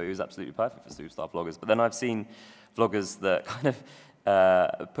vlogger, so he was absolutely perfect for superstar vloggers. But then I've seen vloggers that kind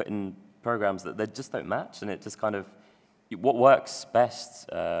of put in programs that they just don't match, and it just kind of, what works best,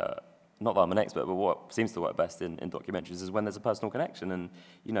 not that I'm an expert, but what seems to work best in documentaries is when there's a personal connection, and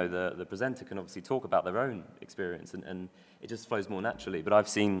the presenter can obviously talk about their own experience, and it just flows more naturally. But I have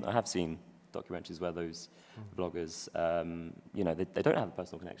seen documentaries where those bloggers, they don't have a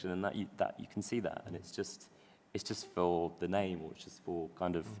personal connection, and that you can see that, and it's just for the name, or it's just for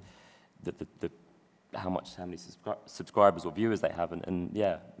kind of the how many subscribers or viewers they have, and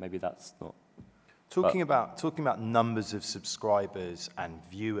yeah, maybe that's not. Talking about numbers of subscribers and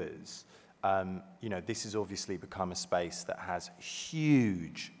viewers, this has obviously become a space that has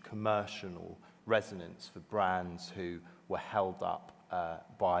huge commercial resonance for brands who were held up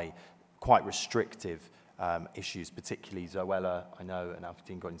by quite restrictive issues, particularly Zoella, I know, and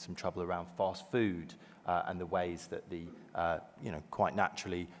Alfredine got in some trouble around fast food and the ways that the, quite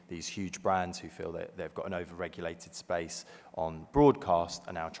naturally, these huge brands who feel that they've got an over-regulated space on broadcast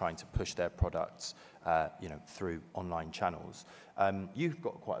are now trying to push their products, through online channels. You've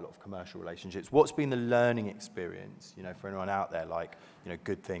got quite a lot of commercial relationships. What's been the learning experience, for anyone out there, like,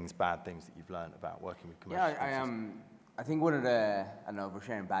 good things, bad things that you've learned about working with commercial sponsors? I think one of the, I don't know if we're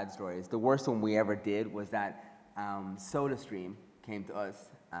sharing bad stories, the worst one we ever did was that SodaStream came to us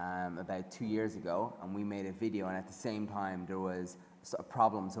about 2 years ago, and we made a video, and at the same time there was a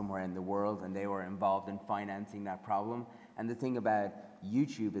problem somewhere in the world, and they were involved in financing that problem. And the thing about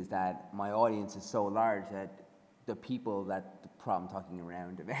YouTube is that my audience is so large that the people that the problem, talking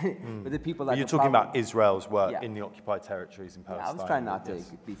around about it, but the people that you're talking about Israel's work in the occupied territories in Palestine. I was trying not to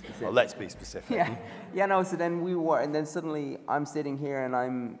be specific. Well, let's be specific. So then we were, and then suddenly I'm sitting here and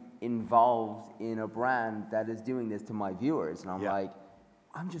I'm involved in a brand that is doing this to my viewers, and I'm like,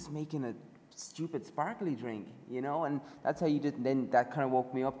 I'm just making a stupid sparkly drink, and that's how you did. Then that kind of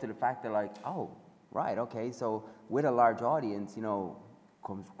woke me up to the fact that, like, oh, right, okay, so with a large audience,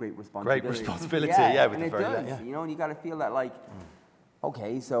 comes great responsibility. Great responsibility, with and the it very does, and you got to feel that, like,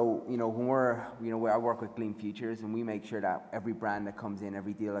 okay, so when we're, I work with Gleam Futures, and we make sure that every brand that comes in,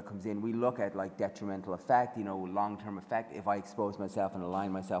 every deal that comes in, we look at like detrimental effect, long-term effect. If I expose myself and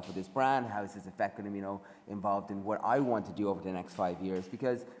align myself with this brand, how is this effect going to be, involved in what I want to do over the next 5 years?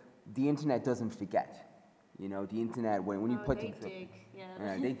 Because the internet doesn't forget. The internet, when you put things,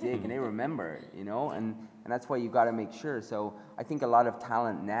 they dig and they remember, and that's why you got to make sure. So I think a lot of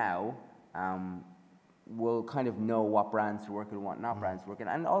talent now will kind of know what brands to work with and what not brands to work with.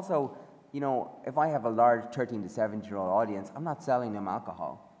 And also, if I have a large 13 to 17-year-old audience, I'm not selling them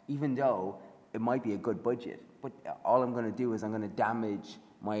alcohol, even though it might be a good budget. But all I'm going to do is I'm going to damage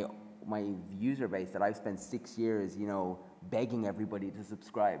my user base that I've spent 6 years, begging everybody to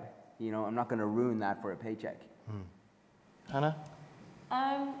subscribe. I'm not going to ruin that for a paycheck. Hannah?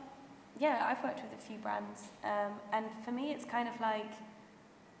 I've worked with a few brands, and for me it's kind of like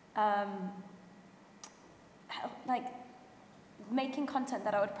making content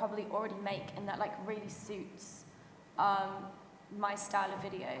that I would probably already make and that like really suits my style of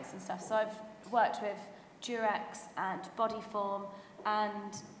videos and stuff. So I've worked with Durex and Bodyform,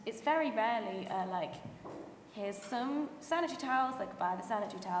 and it's very rarely like, here's some sanitary towels, like buy the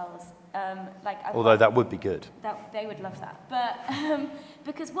sanitary towels. Although that would be good. They would love that. But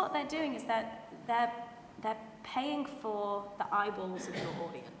because what they're doing is that they're paying for the eyeballs of your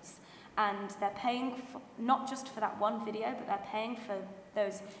audience. And they're paying for, not just for that one video, but they're paying for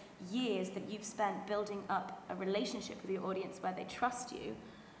those years that you've spent building up a relationship with your audience where they trust you.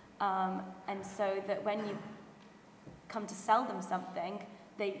 And so that when you come to sell them something,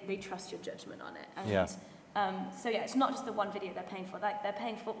 they trust your judgment on it. And it's not just the one video they're paying for. Like, they're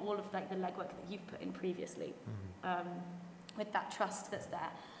paying for all of like the legwork that you've put in previously, with that trust that's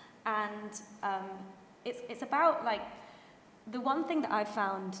there. And it's about like, the one thing that I've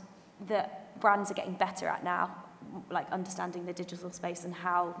found that brands are getting better at now, like understanding the digital space and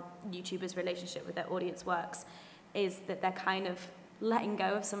how YouTubers' relationship with their audience works, is that they're kind of letting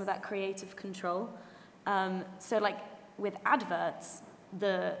go of some of that creative control. So like with adverts,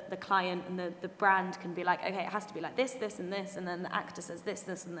 the client and the brand can be like, okay, it has to be like this, this, and this, and then the actor says this,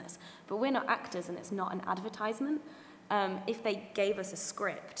 this, and this. But we're not actors, and it's not an advertisement. If they gave us a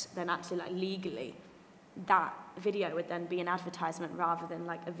script, then actually like legally, that video would then be an advertisement rather than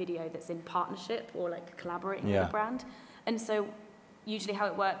like a video that's in partnership or like collaborating with a brand. And so usually how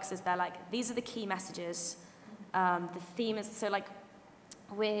it works is they're like, these are the key messages. The theme is, so like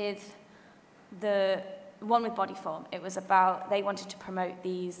with the one with Bodyform, it was about, they wanted to promote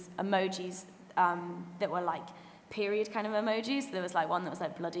these emojis that were like period kind of emojis. There was like one that was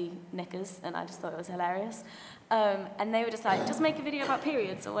like bloody knickers, and I just thought it was hilarious. And they were just like, just make a video about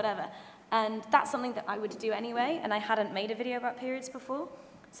periods or whatever. And that's something that I would do anyway, and I hadn't made a video about periods before.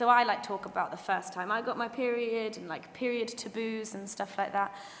 So I like talk about the first time I got my period and like period taboos and stuff like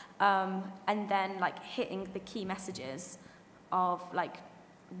that. And then like hitting the key messages of like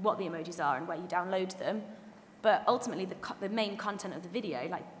what the emojis are and where you download them. But ultimately the main content of the video,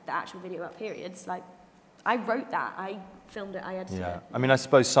 like the actual video about periods, like I wrote that, I filmed it, I edited it. I mean, I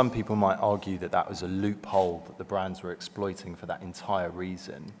suppose some people might argue that that was a loophole that the brands were exploiting for that entire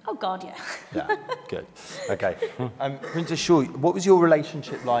reason. Oh God, yeah. Yeah, good. Okay. Princess Shaw, what was your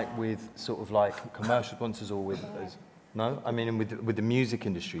relationship like with sort of like commercial sponsors or with those? No? I mean, with the music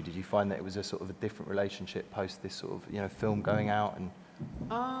industry, did you find that it was a sort of a different relationship post this sort of, film going out? And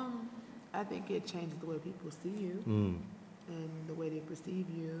I think it changes the way people see you and the way they perceive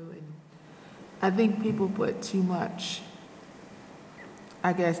you. And I think people put too much,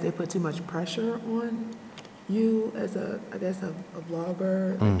 I guess they put too much pressure on you as a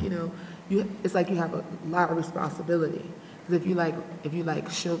vlogger. Like, you know, it's like you have a lot of responsibility. Because if you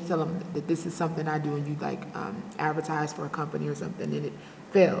tell them that this is something I do and you advertise for a company or something and it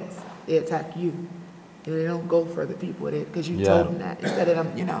fails, they attack you. And they don't go for the people because you told them that. Instead of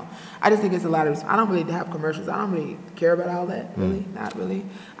them, you know, I just think it's a lot of, I don't really have commercials. I don't really care about all that, really, not really.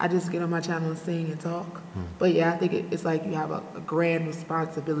 I just get on my channel and sing and talk. But yeah, I think it's like you have a grand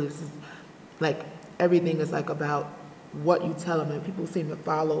responsibility. It's just, like everything is like about what you tell them, and people seem to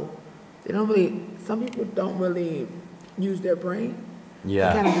follow. They don't really, some people don't really use their brain. They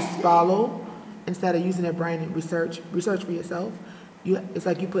kind of just follow instead of using their brain and research for yourself. It's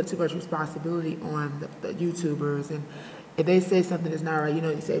like you put too much responsibility on the YouTubers, and if they say something that's not right, you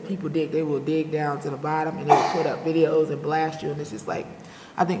know, you say people they will dig down to the bottom and they will put up videos and blast you, and it's just like,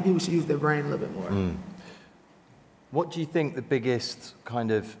 I think people should use their brain a little bit more. What do you think the biggest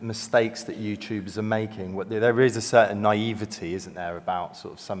kind of mistakes that YouTubers are making? There is a certain naivety, isn't there, about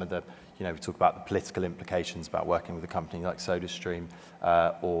sort of some of the, you know, we talk about the political implications about working with a company like SodaStream,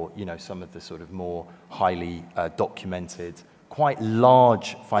 or, you know, some of the sort of more highly documented, quite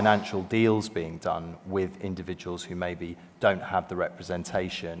large financial deals being done with individuals who maybe don't have the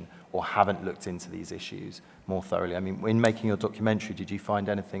representation or haven't looked into these issues more thoroughly. I mean, in making your documentary, did you find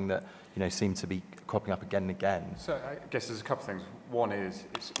anything that, you know, seemed to be cropping up again and again? So I guess there's a couple of things. One is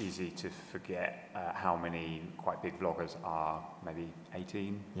it's easy to forget how many quite big vloggers are maybe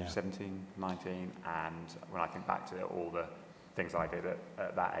 18, 17, 19, and when I think back to all the things I did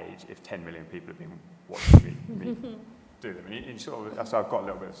at that age, if 10 million people have been watching me do them. And so I've got a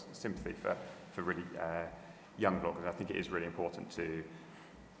little bit of sympathy for really young vloggers. I think it is really important to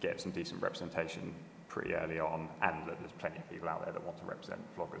get some decent representation pretty early on, and that there's plenty of people out there that want to represent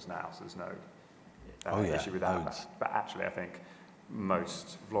vloggers now, so there's no issue with that. But actually, I think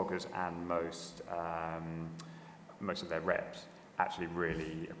most vloggers and most of their reps actually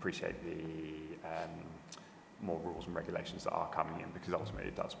really appreciate the more rules and regulations that are coming in, because ultimately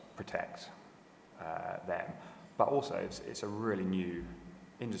it does protect them. But also, it's a really new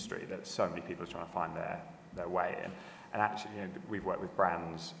industry that so many people are trying to find their way in. And actually, you know, we've worked with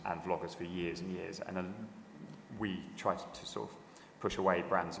brands and vloggers for years and years, and we try to sort of push away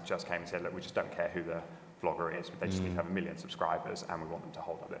brands that just came and said, look, we just don't care who the vlogger is, but they just need to have 1 million subscribers, and we want them to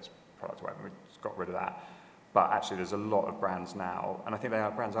hold up this product away. And we just got rid of that. But actually, there's a lot of brands now, and I think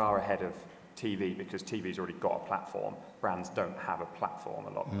brands are ahead of TV, because TV's already got a platform. Brands don't have a platform a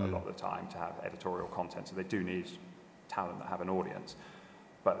lot of the time to have editorial content, so they do need talent that have an audience.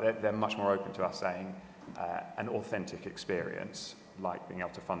 But they're much more open to us saying an authentic experience, like being able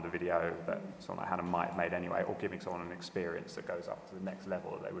to fund a video that someone like Hannah might have made anyway, or giving someone an experience that goes up to the next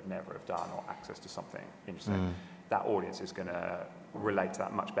level that they would never have done, or access to something interesting. That audience is going to relate to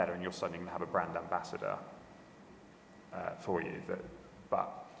that much better, and you're suddenly going to have a brand ambassador for you.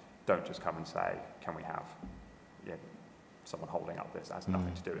 But don't just come and say, can we have someone holding up this? That has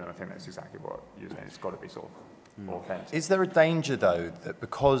nothing to do with it. And I think that's exactly what you're saying. It's got to be sort of authentic. Is there a danger, though, that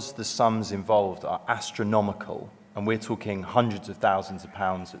because the sums involved are astronomical, and we're talking hundreds of thousands of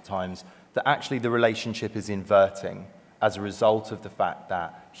pounds at times, that actually the relationship is inverting as a result of the fact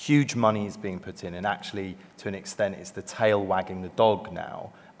that huge money is being put in, and actually, to an extent, it's the tail wagging the dog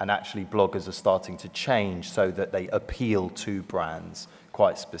now, and actually bloggers are starting to change so that they appeal to brands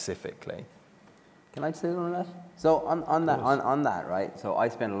quite specifically? Can I say something on that? So on that, right? So I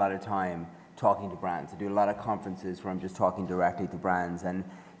spend a lot of time talking to brands. I do a lot of conferences where I'm just talking directly to brands. And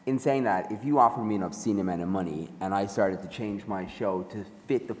in saying that, if you offered me an obscene amount of money and I started to change my show to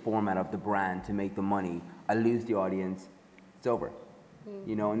fit the format of the brand to make the money, I lose the audience, it's over.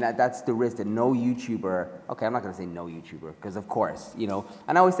 You know, and that's the risk that no YouTuber, okay, I'm not going to say no YouTuber, because of course, you know,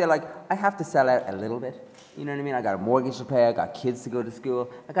 and I always say, like, I have to sell out a little bit, you know what I mean? I got a mortgage to pay, I got kids to go to school,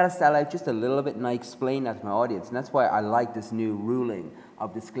 I got to sell out just a little bit, and I explain that to my audience, and that's why I like this new ruling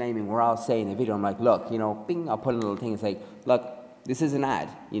of disclaiming, where I'll say in a video, I'm like, look, you know, bing, I'll put a little thing and say, look, this is an ad,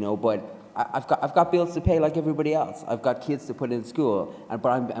 you know, but I've got bills to pay like everybody else. I've got kids to put in school, but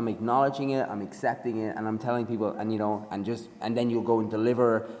I'm acknowledging it, I'm accepting it, and I'm telling people, and you know, and then you'll go and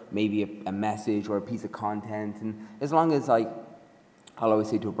deliver maybe a message or a piece of content, and as long as, like, I'll always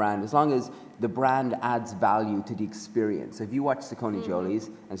say to a brand, as long as the brand adds value to the experience. So if you watch Saccone Jolys,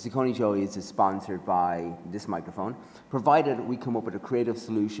 and Saccone Jolys is sponsored by this microphone, provided we come up with a creative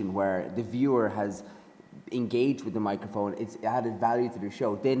solution where the viewer has engaged with the microphone, it's added value to the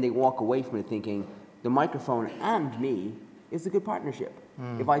show, then they walk away from it thinking, the microphone and me it's a good partnership.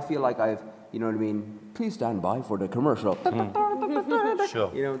 If I feel like I've, you know what I mean, please stand by for the commercial.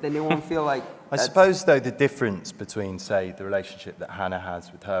 Sure. You know, then they won't feel like. I suppose, though, the difference between, say, the relationship that Hannah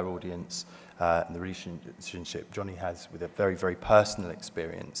has with her audience and the relationship Jonny has with a very, very personal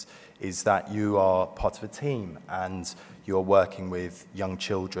experience is that you are part of a team and you're working with young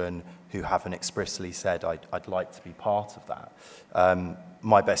children who haven't expressly said, I'd like to be part of that.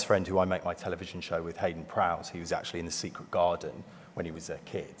 My best friend, who I make my television show with, Hayden Prowse, he was actually in The Secret Garden when he was a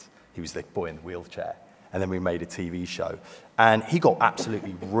kid. He was the boy in the wheelchair. And then we made a TV show. And he got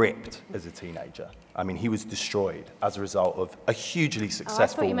absolutely ripped as a teenager. I mean, he was destroyed as a result of a hugely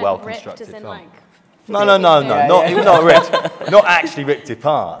successful, well-constructed film. Like, No, not ripped. Not actually ripped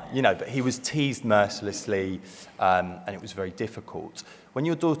apart, you know, but he was teased mercilessly, and it was very difficult. When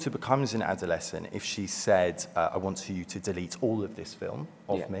your daughter becomes an adolescent, if she said, I want you to delete all of this film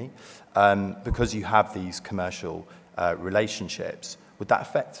of me, because you have these commercial relationships, would that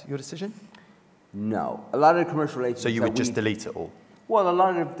affect your decision? No. A lot of the commercial relationships. So you would just delete it all? Well, a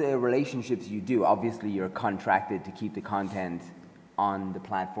lot of the relationships you do, obviously you're contracted to keep the content on the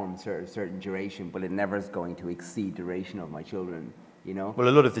platform a certain duration, but it never is going to exceed the duration of my children, you know? Well,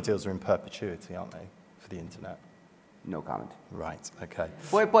 a lot of the deals are in perpetuity, aren't they, for the internet? No comment. Right, okay.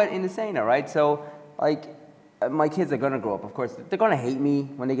 But in the saying that, right? So, like, my kids are going to grow up, of course. They're going to hate me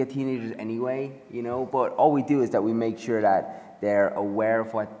when they get teenagers anyway, you know? But all we do is that we make sure that they're aware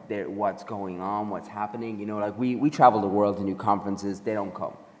of what's going on, what's happening. You know, like we travel the world to do conferences. They don't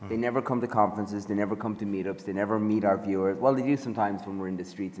come. They never come to conferences. They never come to meetups. They never meet our viewers. Well, they do sometimes when we're in the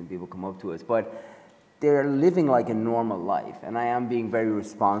streets and people come up to us. But they're living like a normal life. And I am being very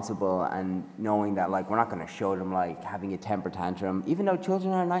responsible and knowing that, like, we're not going to show them, like, having a temper tantrum, even though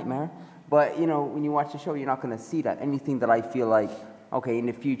children are a nightmare. But, you know, when you watch the show, you're not going to see that. Anything that I feel like, okay, in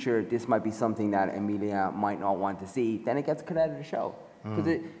the future, this might be something that Emilia might not want to see, then it gets cut out of the show.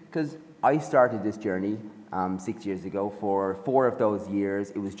 Because I started this journey 6 years ago. For 4 of those years,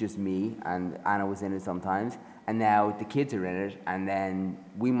 it was just me, and Anna was in it sometimes. And now the kids are in it, and then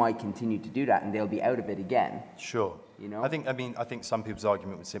we might continue to do that, and they'll be out of it again. Sure. You know? I think some people's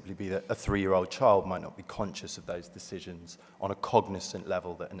argument would simply be that a 3-year-old child might not be conscious of those decisions on a cognizant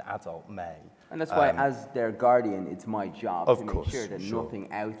level that an adult may. And that's why, as their guardian, it's my job to make sure that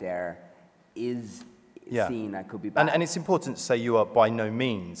nothing out there is seen that could be bad. And it's important to say you are by no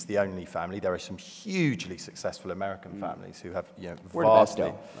means the only family. There are some hugely successful American families who have, you know, We're vastly.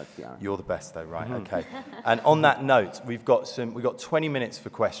 the best, though. Let's be honest. You're the best, though, right? Okay. And on that note, we've got 20 minutes for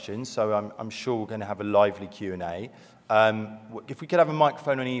questions, so I'm sure we're going to have a lively Q&A. If we could have a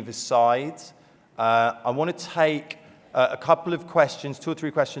microphone on either side, I want to take a couple of questions, 2 or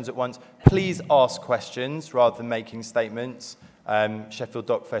 3 questions at once. Please ask questions rather than making statements. Sheffield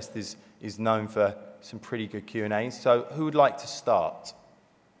Dockfest is known for some pretty good Q&As. So who would like to start?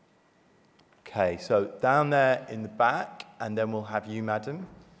 Okay, so down there in the back, and then we'll have you, madam.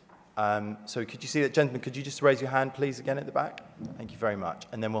 So could you see that, gentleman? Could you just raise your hand, please, again at the back? Thank you very much.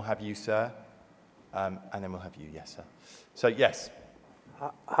 And then we'll have you, sir. And then we'll have you, yes, sir. So, yes.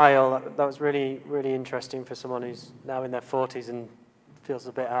 Hi, all. That was really, really interesting for someone who's now in their 40s and feels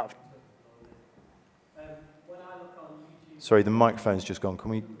a bit out of... When I look on YouTube... Sorry, the microphone's just gone. Can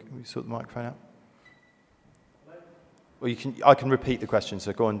we sort the microphone out? Well, I can repeat the question,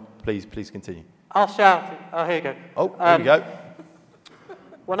 so go on, please continue. I'll shout. Oh, here you go. Oh, here we go.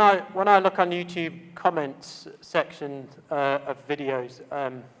 When I look on YouTube comments section of videos,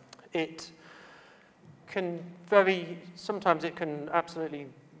 sometimes it can absolutely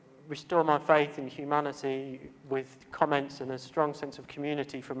restore my faith in humanity with comments and a strong sense of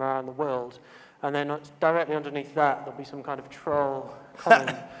community from around the world. And then directly underneath that, there'll be some kind of troll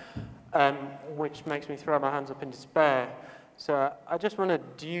comment, which makes me throw my hands up in despair. So I just wondered,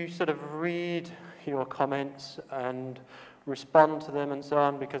 do you sort of read your comments and respond to them and so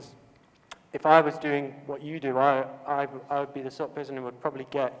on? Because if I was doing what you do, I would be the sort of person who would probably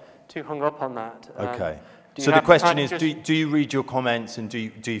get too hung up on that. Okay. So the question is, do you read your comments and do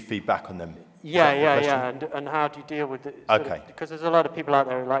you feed back on them? Yeah. And how do you deal with it? Okay. Because there's a lot of people out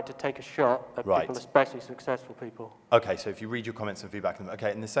there who like to take a shot at people, especially successful people. Okay, so if you read your comments and feedback on them.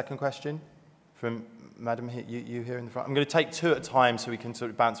 Okay, and the second question from Madam, you here in the front. I'm going to take 2 at a time so we can sort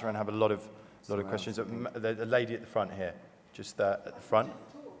of bounce around and have a lot of questions. The lady at the front here, just at the front.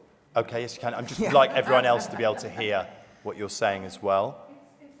 Okay, yes, you can. I'm just like everyone else to be able to hear what you're saying as well.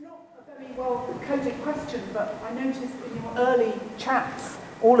 It's not a very well-coded question, but I noticed in your early chats,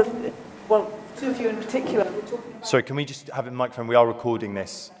 all of the, well, 2 of you in particular were talking about... Sorry, can we just have a microphone? We are recording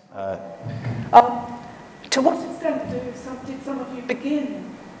this. To what extent did some of you begin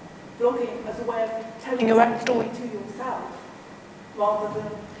vlogging as a way of telling your own story to yourself? rather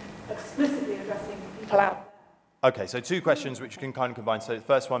than explicitly addressing people out there. Okay, so two questions which you can kind of combine. So the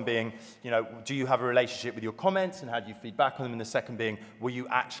first one being, do you have a relationship with your comments and how do you feed back on them? And the second being, were you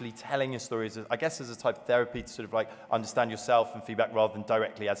actually telling your stories, I guess as a type of therapy to sort of like understand yourself and feedback rather than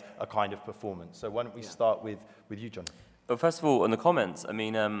directly as a kind of performance? So why don't we start with you, Jonny? Well, first of all, on the comments, I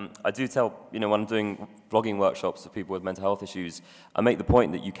mean, I do tell, when I'm doing blogging workshops for people with mental health issues, I make the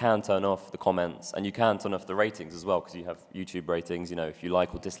point that you can turn off the comments and you can turn off the ratings as well because you have YouTube ratings, if you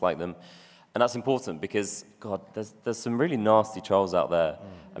like or dislike them. And that's important because, God, there's some really nasty trolls out there.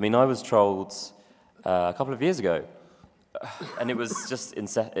 I mean, I was trolled a couple of years ago, and it was just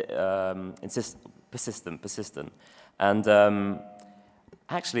persistent. And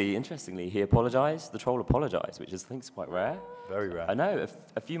actually, interestingly, he apologized. The troll apologized, which I think is quite rare. Very rare. I know.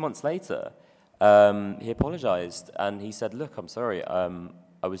 A few months later, he apologized, and he said, look, I'm sorry,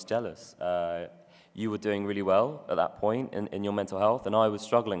 I was jealous. You were doing really well at that point in your mental health, and I was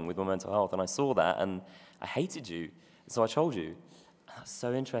struggling with my mental health, and I saw that, and I hated you, so I trolled you. That's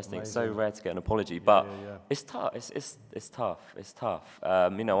so interesting. Amazing. It's so rare to get an apology, but it's tough. It's tough. It's tough. I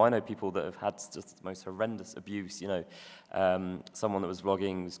know people that have had just the most horrendous abuse. Someone that was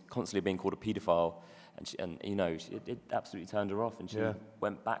vlogging was constantly being called a paedophile, and it absolutely turned her off, and she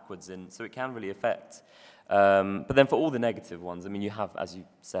went backwards. So it can really affect. But then for all the negative ones, I mean, you have, as you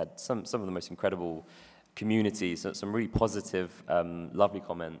said, some of the most incredible communities, some really positive, lovely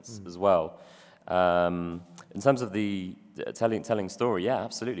comments as well. In terms of the telling story, yeah,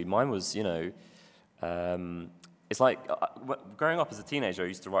 absolutely. Mine was, it's like growing up as a teenager, I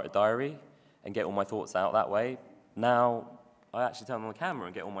used to write a diary and get all my thoughts out that way. Now I actually turn on the camera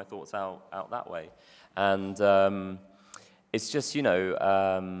and get all my thoughts out that way. And it's just,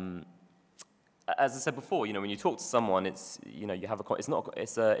 as I said before, when you talk to someone, it's you have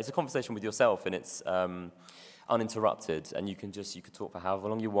it's a conversation with yourself, and it's uninterrupted, and you could talk for however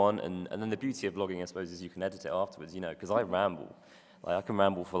long you want, and then the beauty of vlogging, I suppose, is you can edit it afterwards, because I ramble, like I can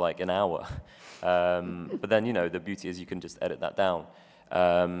ramble for like an hour, but then the beauty is you can just edit that down.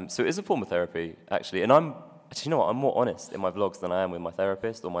 So it is a form of therapy actually, and I'm more honest in my vlogs than I am with my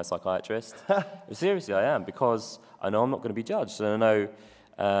therapist or my psychiatrist. Seriously, I am, because I know I'm not going to be judged, and I know.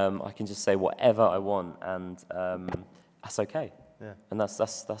 I can just say whatever I want, and that's okay. Yeah. And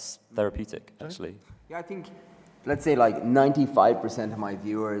that's therapeutic, actually. Yeah, I think, let's say like 95% of my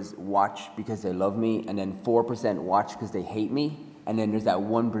viewers watch because they love me, and then 4% watch because they hate me, and then there's that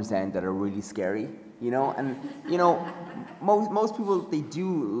 1% that are really scary, And, most people, they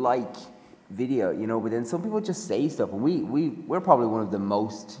do like video, but then some people just say stuff, and we're probably one of the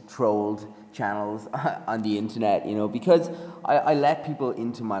most trolled channels on the internet, because I let people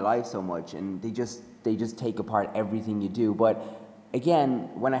into my life so much, and they just take apart everything you do. But again,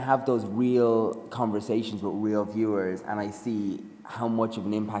 when I have those real conversations with real viewers, and I see how much of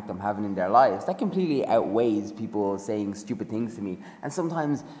an impact I'm having in their lives, that completely outweighs people saying stupid things to me. And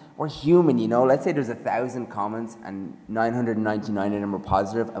sometimes we're human, Let's say there's 1,000 comments and 999 of them are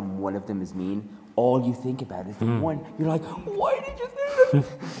positive and one of them is mean. All you think about is the one. You're like, why did you do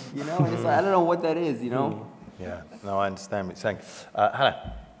that? And it's like, I don't know what that is, Yeah, no, I understand what you're saying.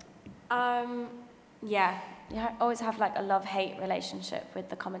 Hannah? Yeah, I always have like a love-hate relationship with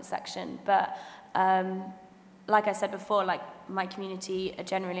the comment section, but like I said before, like my community are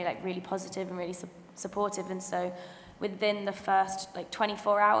generally like really positive and really supportive, and so within the first like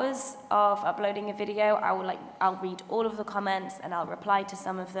 24 hours of uploading a video, I'll read all of the comments and I'll reply to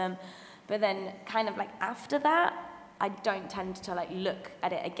some of them. But then kind of like after that, I don't tend to like look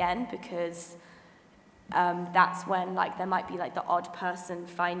at it again, because that's when like there might be like the odd person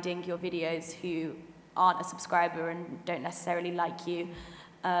finding your videos who aren't a subscriber and don't necessarily like you.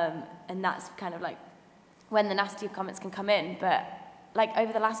 And that's kind of like when the nasty comments can come in. But like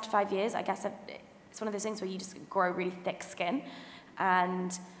over the last 5 years, I guess it's one of those things where you just grow really thick skin.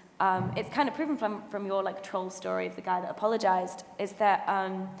 And it's kind of proven from your like troll story of the guy that apologized, is that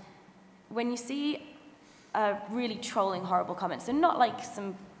when you see really trolling, horrible comments, so not like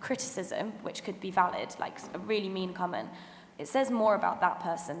some criticism, which could be valid, like a really mean comment, it says more about that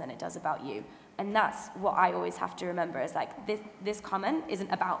person than it does about you. And that's what I always have to remember, is like, this comment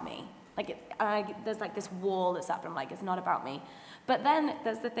isn't about me. Like, there's like this wall that's up, and I'm like, it's not about me. But then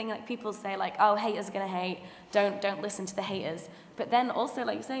there's the thing, like people say like, oh, haters are gonna hate, don't listen to the haters. But then also,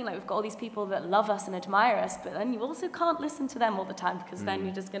 like you're saying, like we've got all these people that love us and admire us, but then you also can't listen to them all the time, because then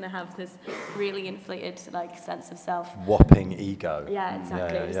you're just gonna have this really inflated like sense of self. Whopping ego. Yeah,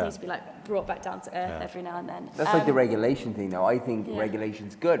 exactly. It just needs to be like brought back down to earth every now and then. That's like the regulation thing, though. I think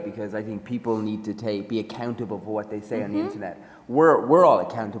regulation's good, because I think people need to be accountable for what they say on the internet. We're all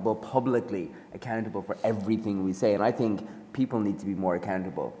accountable, publicly accountable for everything we say, and I think people need to be more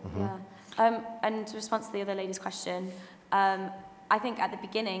accountable. Yeah. And to respond to the other lady's question, I think at the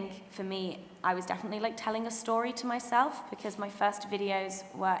beginning, for me, I was definitely like telling a story to myself, because my first videos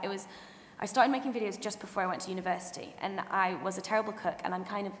were, I started making videos just before I went to university, and I was a terrible cook, and I'm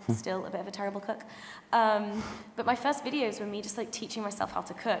kind of still a bit of a terrible cook. But my first videos were me just like teaching myself how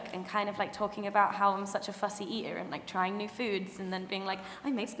to cook, and kind of like talking about how I'm such a fussy eater, and like trying new foods, and then being like,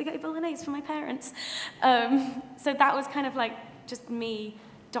 I made spaghetti bolognese for my parents. So that was kind of like just me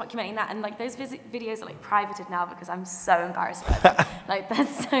documenting that, and like those videos are like privated now because I'm so embarrassed by them. Like they're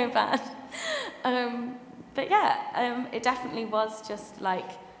so bad. But yeah, it definitely was just like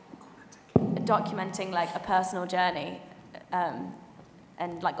documenting like a personal journey,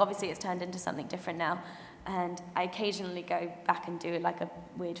 and like obviously it's turned into something different now, and I occasionally go back and do like a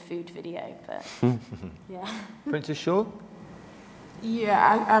weird food video, but yeah. Princess Shaw?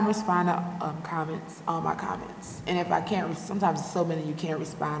 Yeah, I respond to comments, all my comments. And if I can't, sometimes it's so many you can't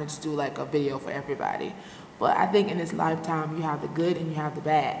respond, and just do like a video for everybody. But I think in this lifetime, you have the good and you have the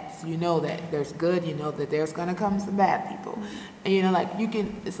bad. So you know that there's good, you know that there's gonna come some bad people. And you know, like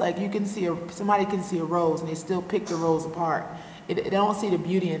it's like you can see, somebody can see a rose and they still pick the rose apart. They don't see the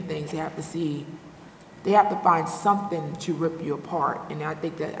beauty in things, they have to find something to rip you apart. And I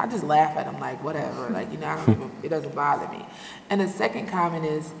think that, I just laugh at them like, whatever, like, you know, it doesn't bother me. And the second comment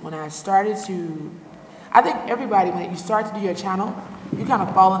is, when I started to, I think everybody, when you start to do your channel, you kind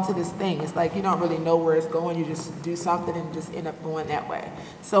of fall into this thing. It's like you don't really know where it's going, you just do something and just end up going that way.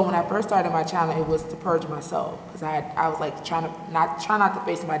 So when I first started my channel, it was to purge my soul, because I was like trying not to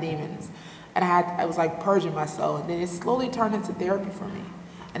face my demons. And I was like purging my soul, and then it slowly turned into therapy for me.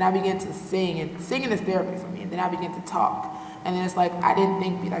 And I began to sing, and singing is therapy for me. And then I began to talk. And then it's like, I didn't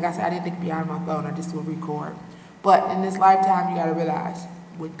think beyond my phone, I just would record. But in this lifetime, you gotta realize,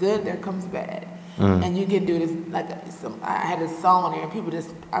 with good, there comes bad. And you can do this, like, I had a song on there, and people just,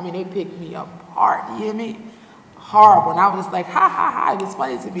 I mean, they picked me apart, you hear me? Horrible. And I was just like, ha, ha, ha. It was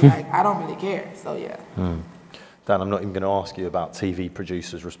funny to me, like, I don't really care, so yeah. Dan, I'm not even gonna ask you about TV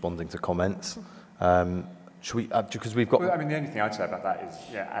producers responding to comments. Should we, because we've got... Well, I mean, the only thing I'd say about that is,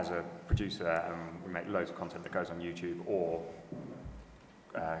 yeah, as a producer, we make loads of content that goes on YouTube, or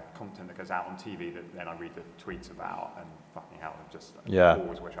content that goes out on TV that then I read the tweets about, and fucking hell, I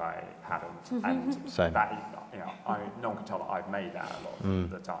always wish I hadn't. And Same. That, you know, no one can tell that I've made that a lot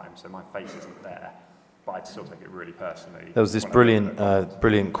of the time, so my face isn't there. But I'd still take it really personally. There was this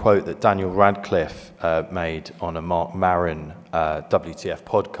brilliant quote that Daniel Radcliffe made on a Mark Maron WTF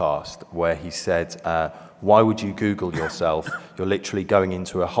podcast, where he said, why would you Google yourself? You're literally going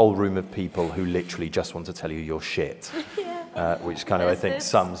into a whole room of people who literally just want to tell you you're shit. Which kind of, I think,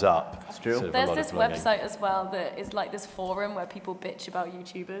 sums up. It's true. There's this website as well that is like this forum where people bitch about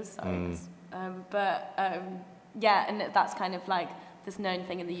YouTubers. Yeah, and that's kind of like this known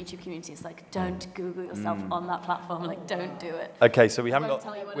thing in the YouTube community. It's like, don't Google yourself on that platform. Like, don't do it. Okay, so we haven't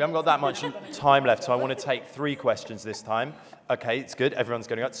got that much time left, so I want to take 3 questions this time. Okay, it's good. Everyone's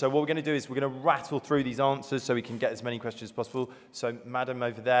going up. So what we're going to do is we're going to rattle through these answers so we can get as many questions as possible. So, madam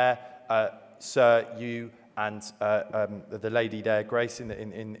over there, sir, you, and the lady there, Grace,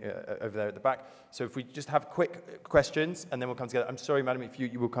 over there at the back. So if we just have quick questions, and then we'll come together. I'm sorry, madam, if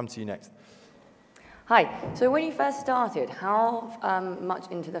you will come to you next. Hi. So when you first started, how much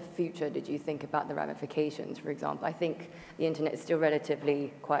into the future did you think about the ramifications, for example? I think the internet is still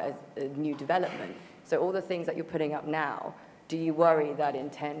relatively quite a new development. So all the things that you're putting up now, do you worry that in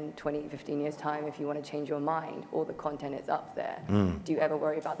 10, 20, 15 years' time, if you want to change your mind, all the content is up there? Do you ever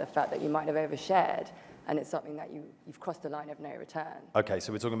worry about the fact that you might have overshared, and it's something that you've crossed the line of no return? Okay,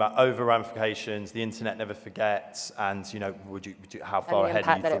 so we're talking about over ramifications, the internet never forgets, and, you know, how far ahead and the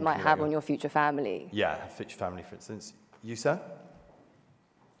impact that it might have on your future family. Yeah, future family, for instance. You, sir?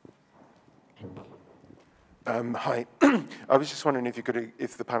 Hi. I was just wondering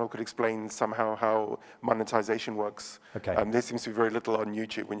if the panel could explain somehow how monetization works. Okay. There seems to be very little on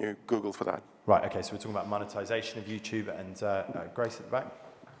YouTube when you Google for that. Right, okay, so we're talking about monetization of YouTube, and Grace at the back.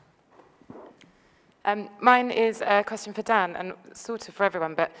 Mine is a question for Dan, and sort of for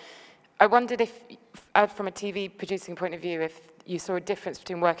everyone, but I wondered if, from a TV producing point of view, if you saw a difference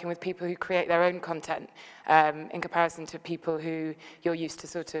between working with people who create their own content in comparison to people who you're used to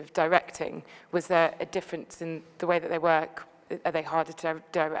sort of directing. Was there a difference in the way that they work? Are they harder to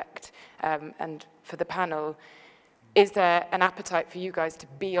direct? And for the panel, is there an appetite for you guys to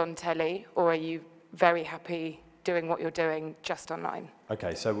be on telly, or are you very happy doing what you're doing just online?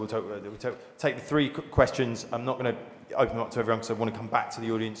 Okay, so we'll take the three questions. I'm not going to open them up to everyone because I want to come back to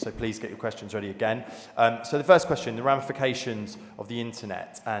the audience, so please get your questions ready again. So the first question, the ramifications of the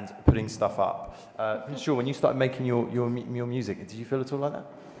internet and putting stuff up. Sure, when you started making your music, did you feel at all like that?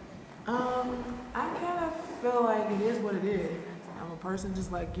 I kind of feel like it is what it is. I'm a person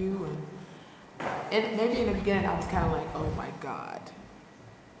just like you, and maybe in the beginning I was kind of like, oh my God,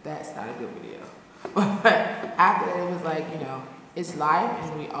 that's not a good video. But after that, it was like, you know, it's life,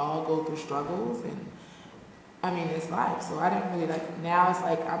 and we all go through struggles, and I mean, it's life. So I didn't really now it's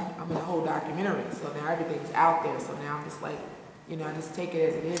like I'm in a whole documentary, so now everything's out there. So now I'm just like, you know, I just take it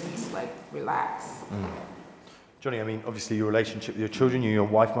as it is and just like relax. Jonny, I mean, obviously your relationship with your children, you and your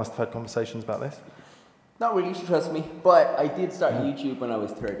wife must have had conversations about this? Not really, trust me, but I did start YouTube when I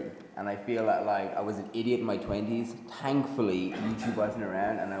was 30, and I feel that like I was an idiot in my 20s. Thankfully, YouTube wasn't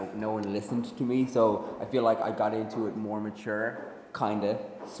around, and no one listened to me, so I feel like I got into it more mature, kinda,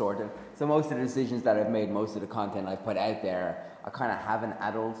 sort of. So most of the decisions that I've made, most of the content I've put out there, I kind of have an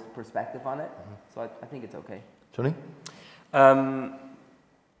adult perspective on it, so I think it's okay. Jonny?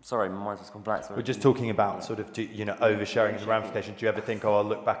 Sorry, my mind's just gone blank. We're just talking about sort of, oversharing and the ramifications. Do you ever think, I'll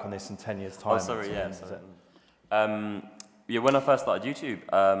look back on this in 10 years' time? Oh, sorry, yeah. When I first started YouTube,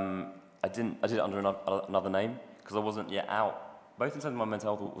 I did it under another name because I wasn't yet out, both in terms of my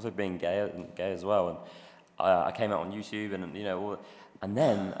mental health, also being gay as well. And I came out on YouTube, and and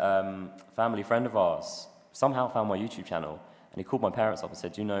then a family friend of ours somehow found my YouTube channel, and he called my parents up and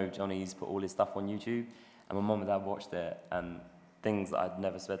said, Jonny's put all his stuff on YouTube, and my mum and dad watched it, and things that I'd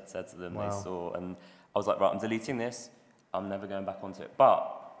never said to them, they saw, and I was like, right, I'm deleting this, I'm never going back onto it.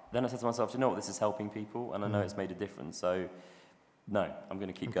 But then I said to myself, what, this is helping people, and I know it's made a difference, so no, I'm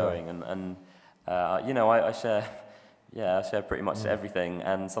going to keep going, and I share, I share pretty much everything,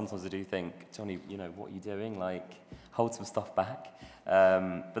 and sometimes I do think, Jonny, what are you doing? Like, hold some stuff back.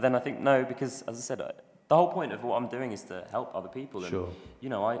 But then I think, no, because as I said, the whole point of what I'm doing is to help other people,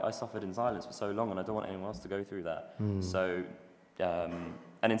 and I suffered in silence for so long, and I don't want anyone else to go through that. So,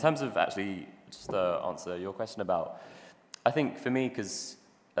 and in terms of actually, just to answer your question about, I think for me, because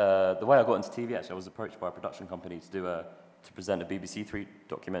the way I got into TV, actually, I was approached by a production company to present a BBC Three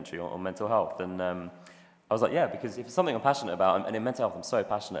documentary on mental health, and I was like, yeah, because if it's something I'm passionate about, and in mental health I'm so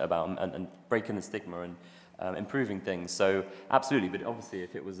passionate about, and breaking the stigma and improving things, so absolutely, but obviously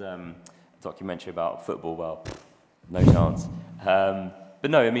if it was a documentary about football, well, no chance. But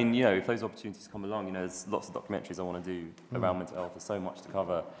no, I mean, if those opportunities come along, there's lots of documentaries I want to do around mental health. There's so much to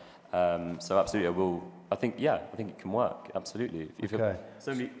cover. So absolutely, I will. I think it can work. Absolutely. Okay.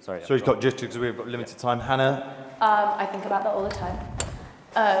 Sorry. So we've got, just because we've got limited time, Hannah. I think about that all the time.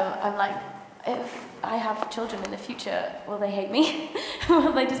 I'm like, if I have children in the future, will they hate me?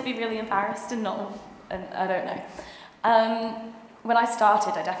 Will they just be really embarrassed and not? And I don't know. When I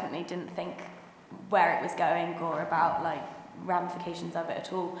started, I definitely didn't think where it was going or about ramifications of it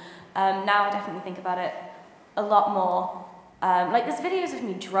at all. Now I definitely think about it a lot more. There's videos of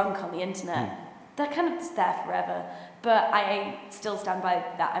me drunk on the internet. They're kind of just there forever. But I still stand by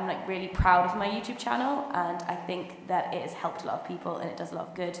that. I'm really proud of my YouTube channel, and I think that it has helped a lot of people and it does a lot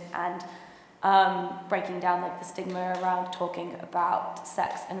of good. And breaking down the stigma around talking about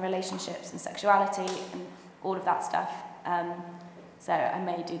sex and relationships and sexuality and all of that stuff. So I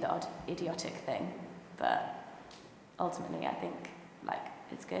may do the odd idiotic thing, but ultimately, I think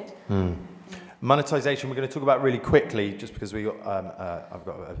it's good. Monetization, we're going to talk about really quickly, just because we got, I've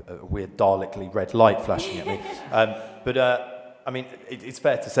got a weird Dalek-y red light flashing at me. I mean, it's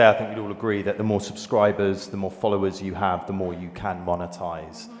fair to say, I think we'd all agree that the more subscribers, the more followers you have, the more you can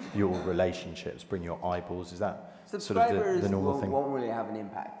monetize your relationships, bring your eyeballs. Is that sort of the normal thing? Won't really have an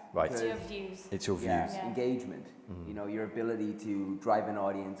impact. Right. It's your views. It's your views. Yeah. Engagement. Your ability to drive an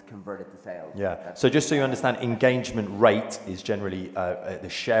audience, convert it to sales. Yeah. So just so you understand, engagement rate is generally the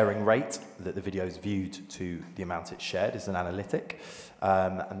sharing rate that the video is viewed to the amount it's shared is an analytic,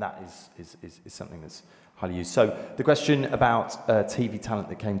 and that is something that's highly used. So the question about TV talent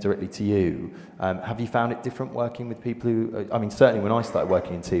that came directly to you, have you found it different working with people who? I mean, certainly when I started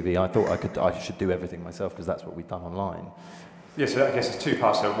working in TV, I thought I should do everything myself because that's what we've done online. Yeah, so I guess there's two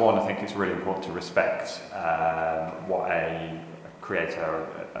parts. So one, I think it's really important to respect what a creator,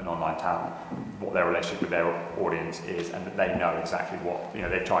 an online talent, what their relationship with their audience is, and that they know exactly what,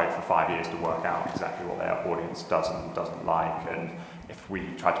 they've tried for 5 years to work out exactly what their audience does and doesn't like, and if we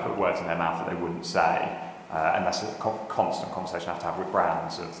tried to put words in their mouth that they wouldn't say, and that's a constant conversation I have to have with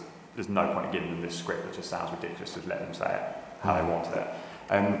brands of, there's no point in giving them this script that just sounds ridiculous, just let them say it how they want it.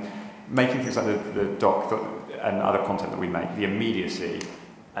 Making things like the doc and other content that we make, the immediacy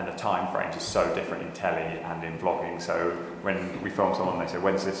and the time frames are so different in telly and in vlogging. So when we film someone, they say,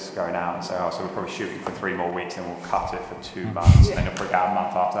 when's this going out? And say, oh, so we're probably shooting for 3 more weeks, and we'll cut it for 2 months, and then it'll break out a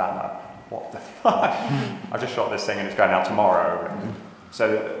month after that. And like, what the fuck? I just shot this thing and it's going out tomorrow. And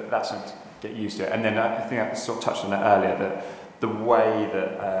so that's something to get used to. And then I think I sort of touched on it earlier, that the way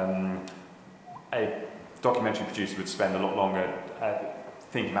that a documentary producer would spend a lot longer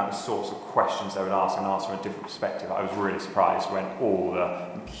thinking about the sorts of questions they would ask and answer from a different perspective. I was really surprised when all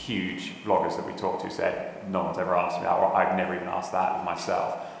the huge vloggers that we talked to said, no one's ever asked me that, or I've never even asked that of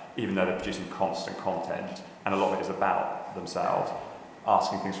myself, even though they're producing constant content, and a lot of it is about themselves.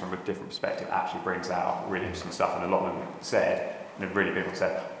 Asking things from a different perspective actually brings out really interesting stuff, and a lot of them said, and really people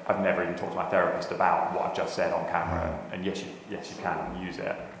said, I've never even talked to my therapist about what I've just said on camera, and yes you can use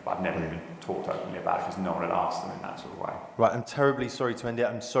it, but I've never even talked openly about it because no one had asked them in that sort of way. Right, I'm terribly sorry to end it.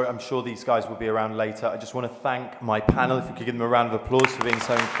 I'm sure these guys will be around later. I just want to thank my panel, if we could give them a round of applause for being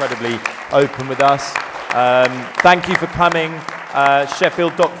so incredibly open with us. Thank you for coming.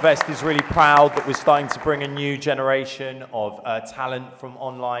 Sheffield DocFest is really proud that we're starting to bring a new generation of talent from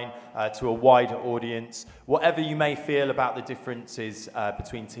online to a wider audience. Whatever you may feel about the differences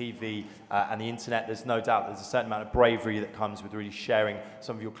between TV and the internet, there's no doubt there's a certain amount of bravery that comes with really sharing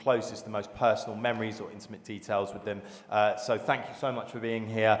some of your closest and most personal memories or intimate details with them. So thank you so much for being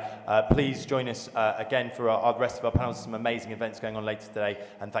here. Please join us again for the rest of our panels. Some amazing events going on later today,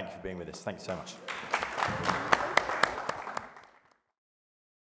 and thank you for being with us. Thank you so much.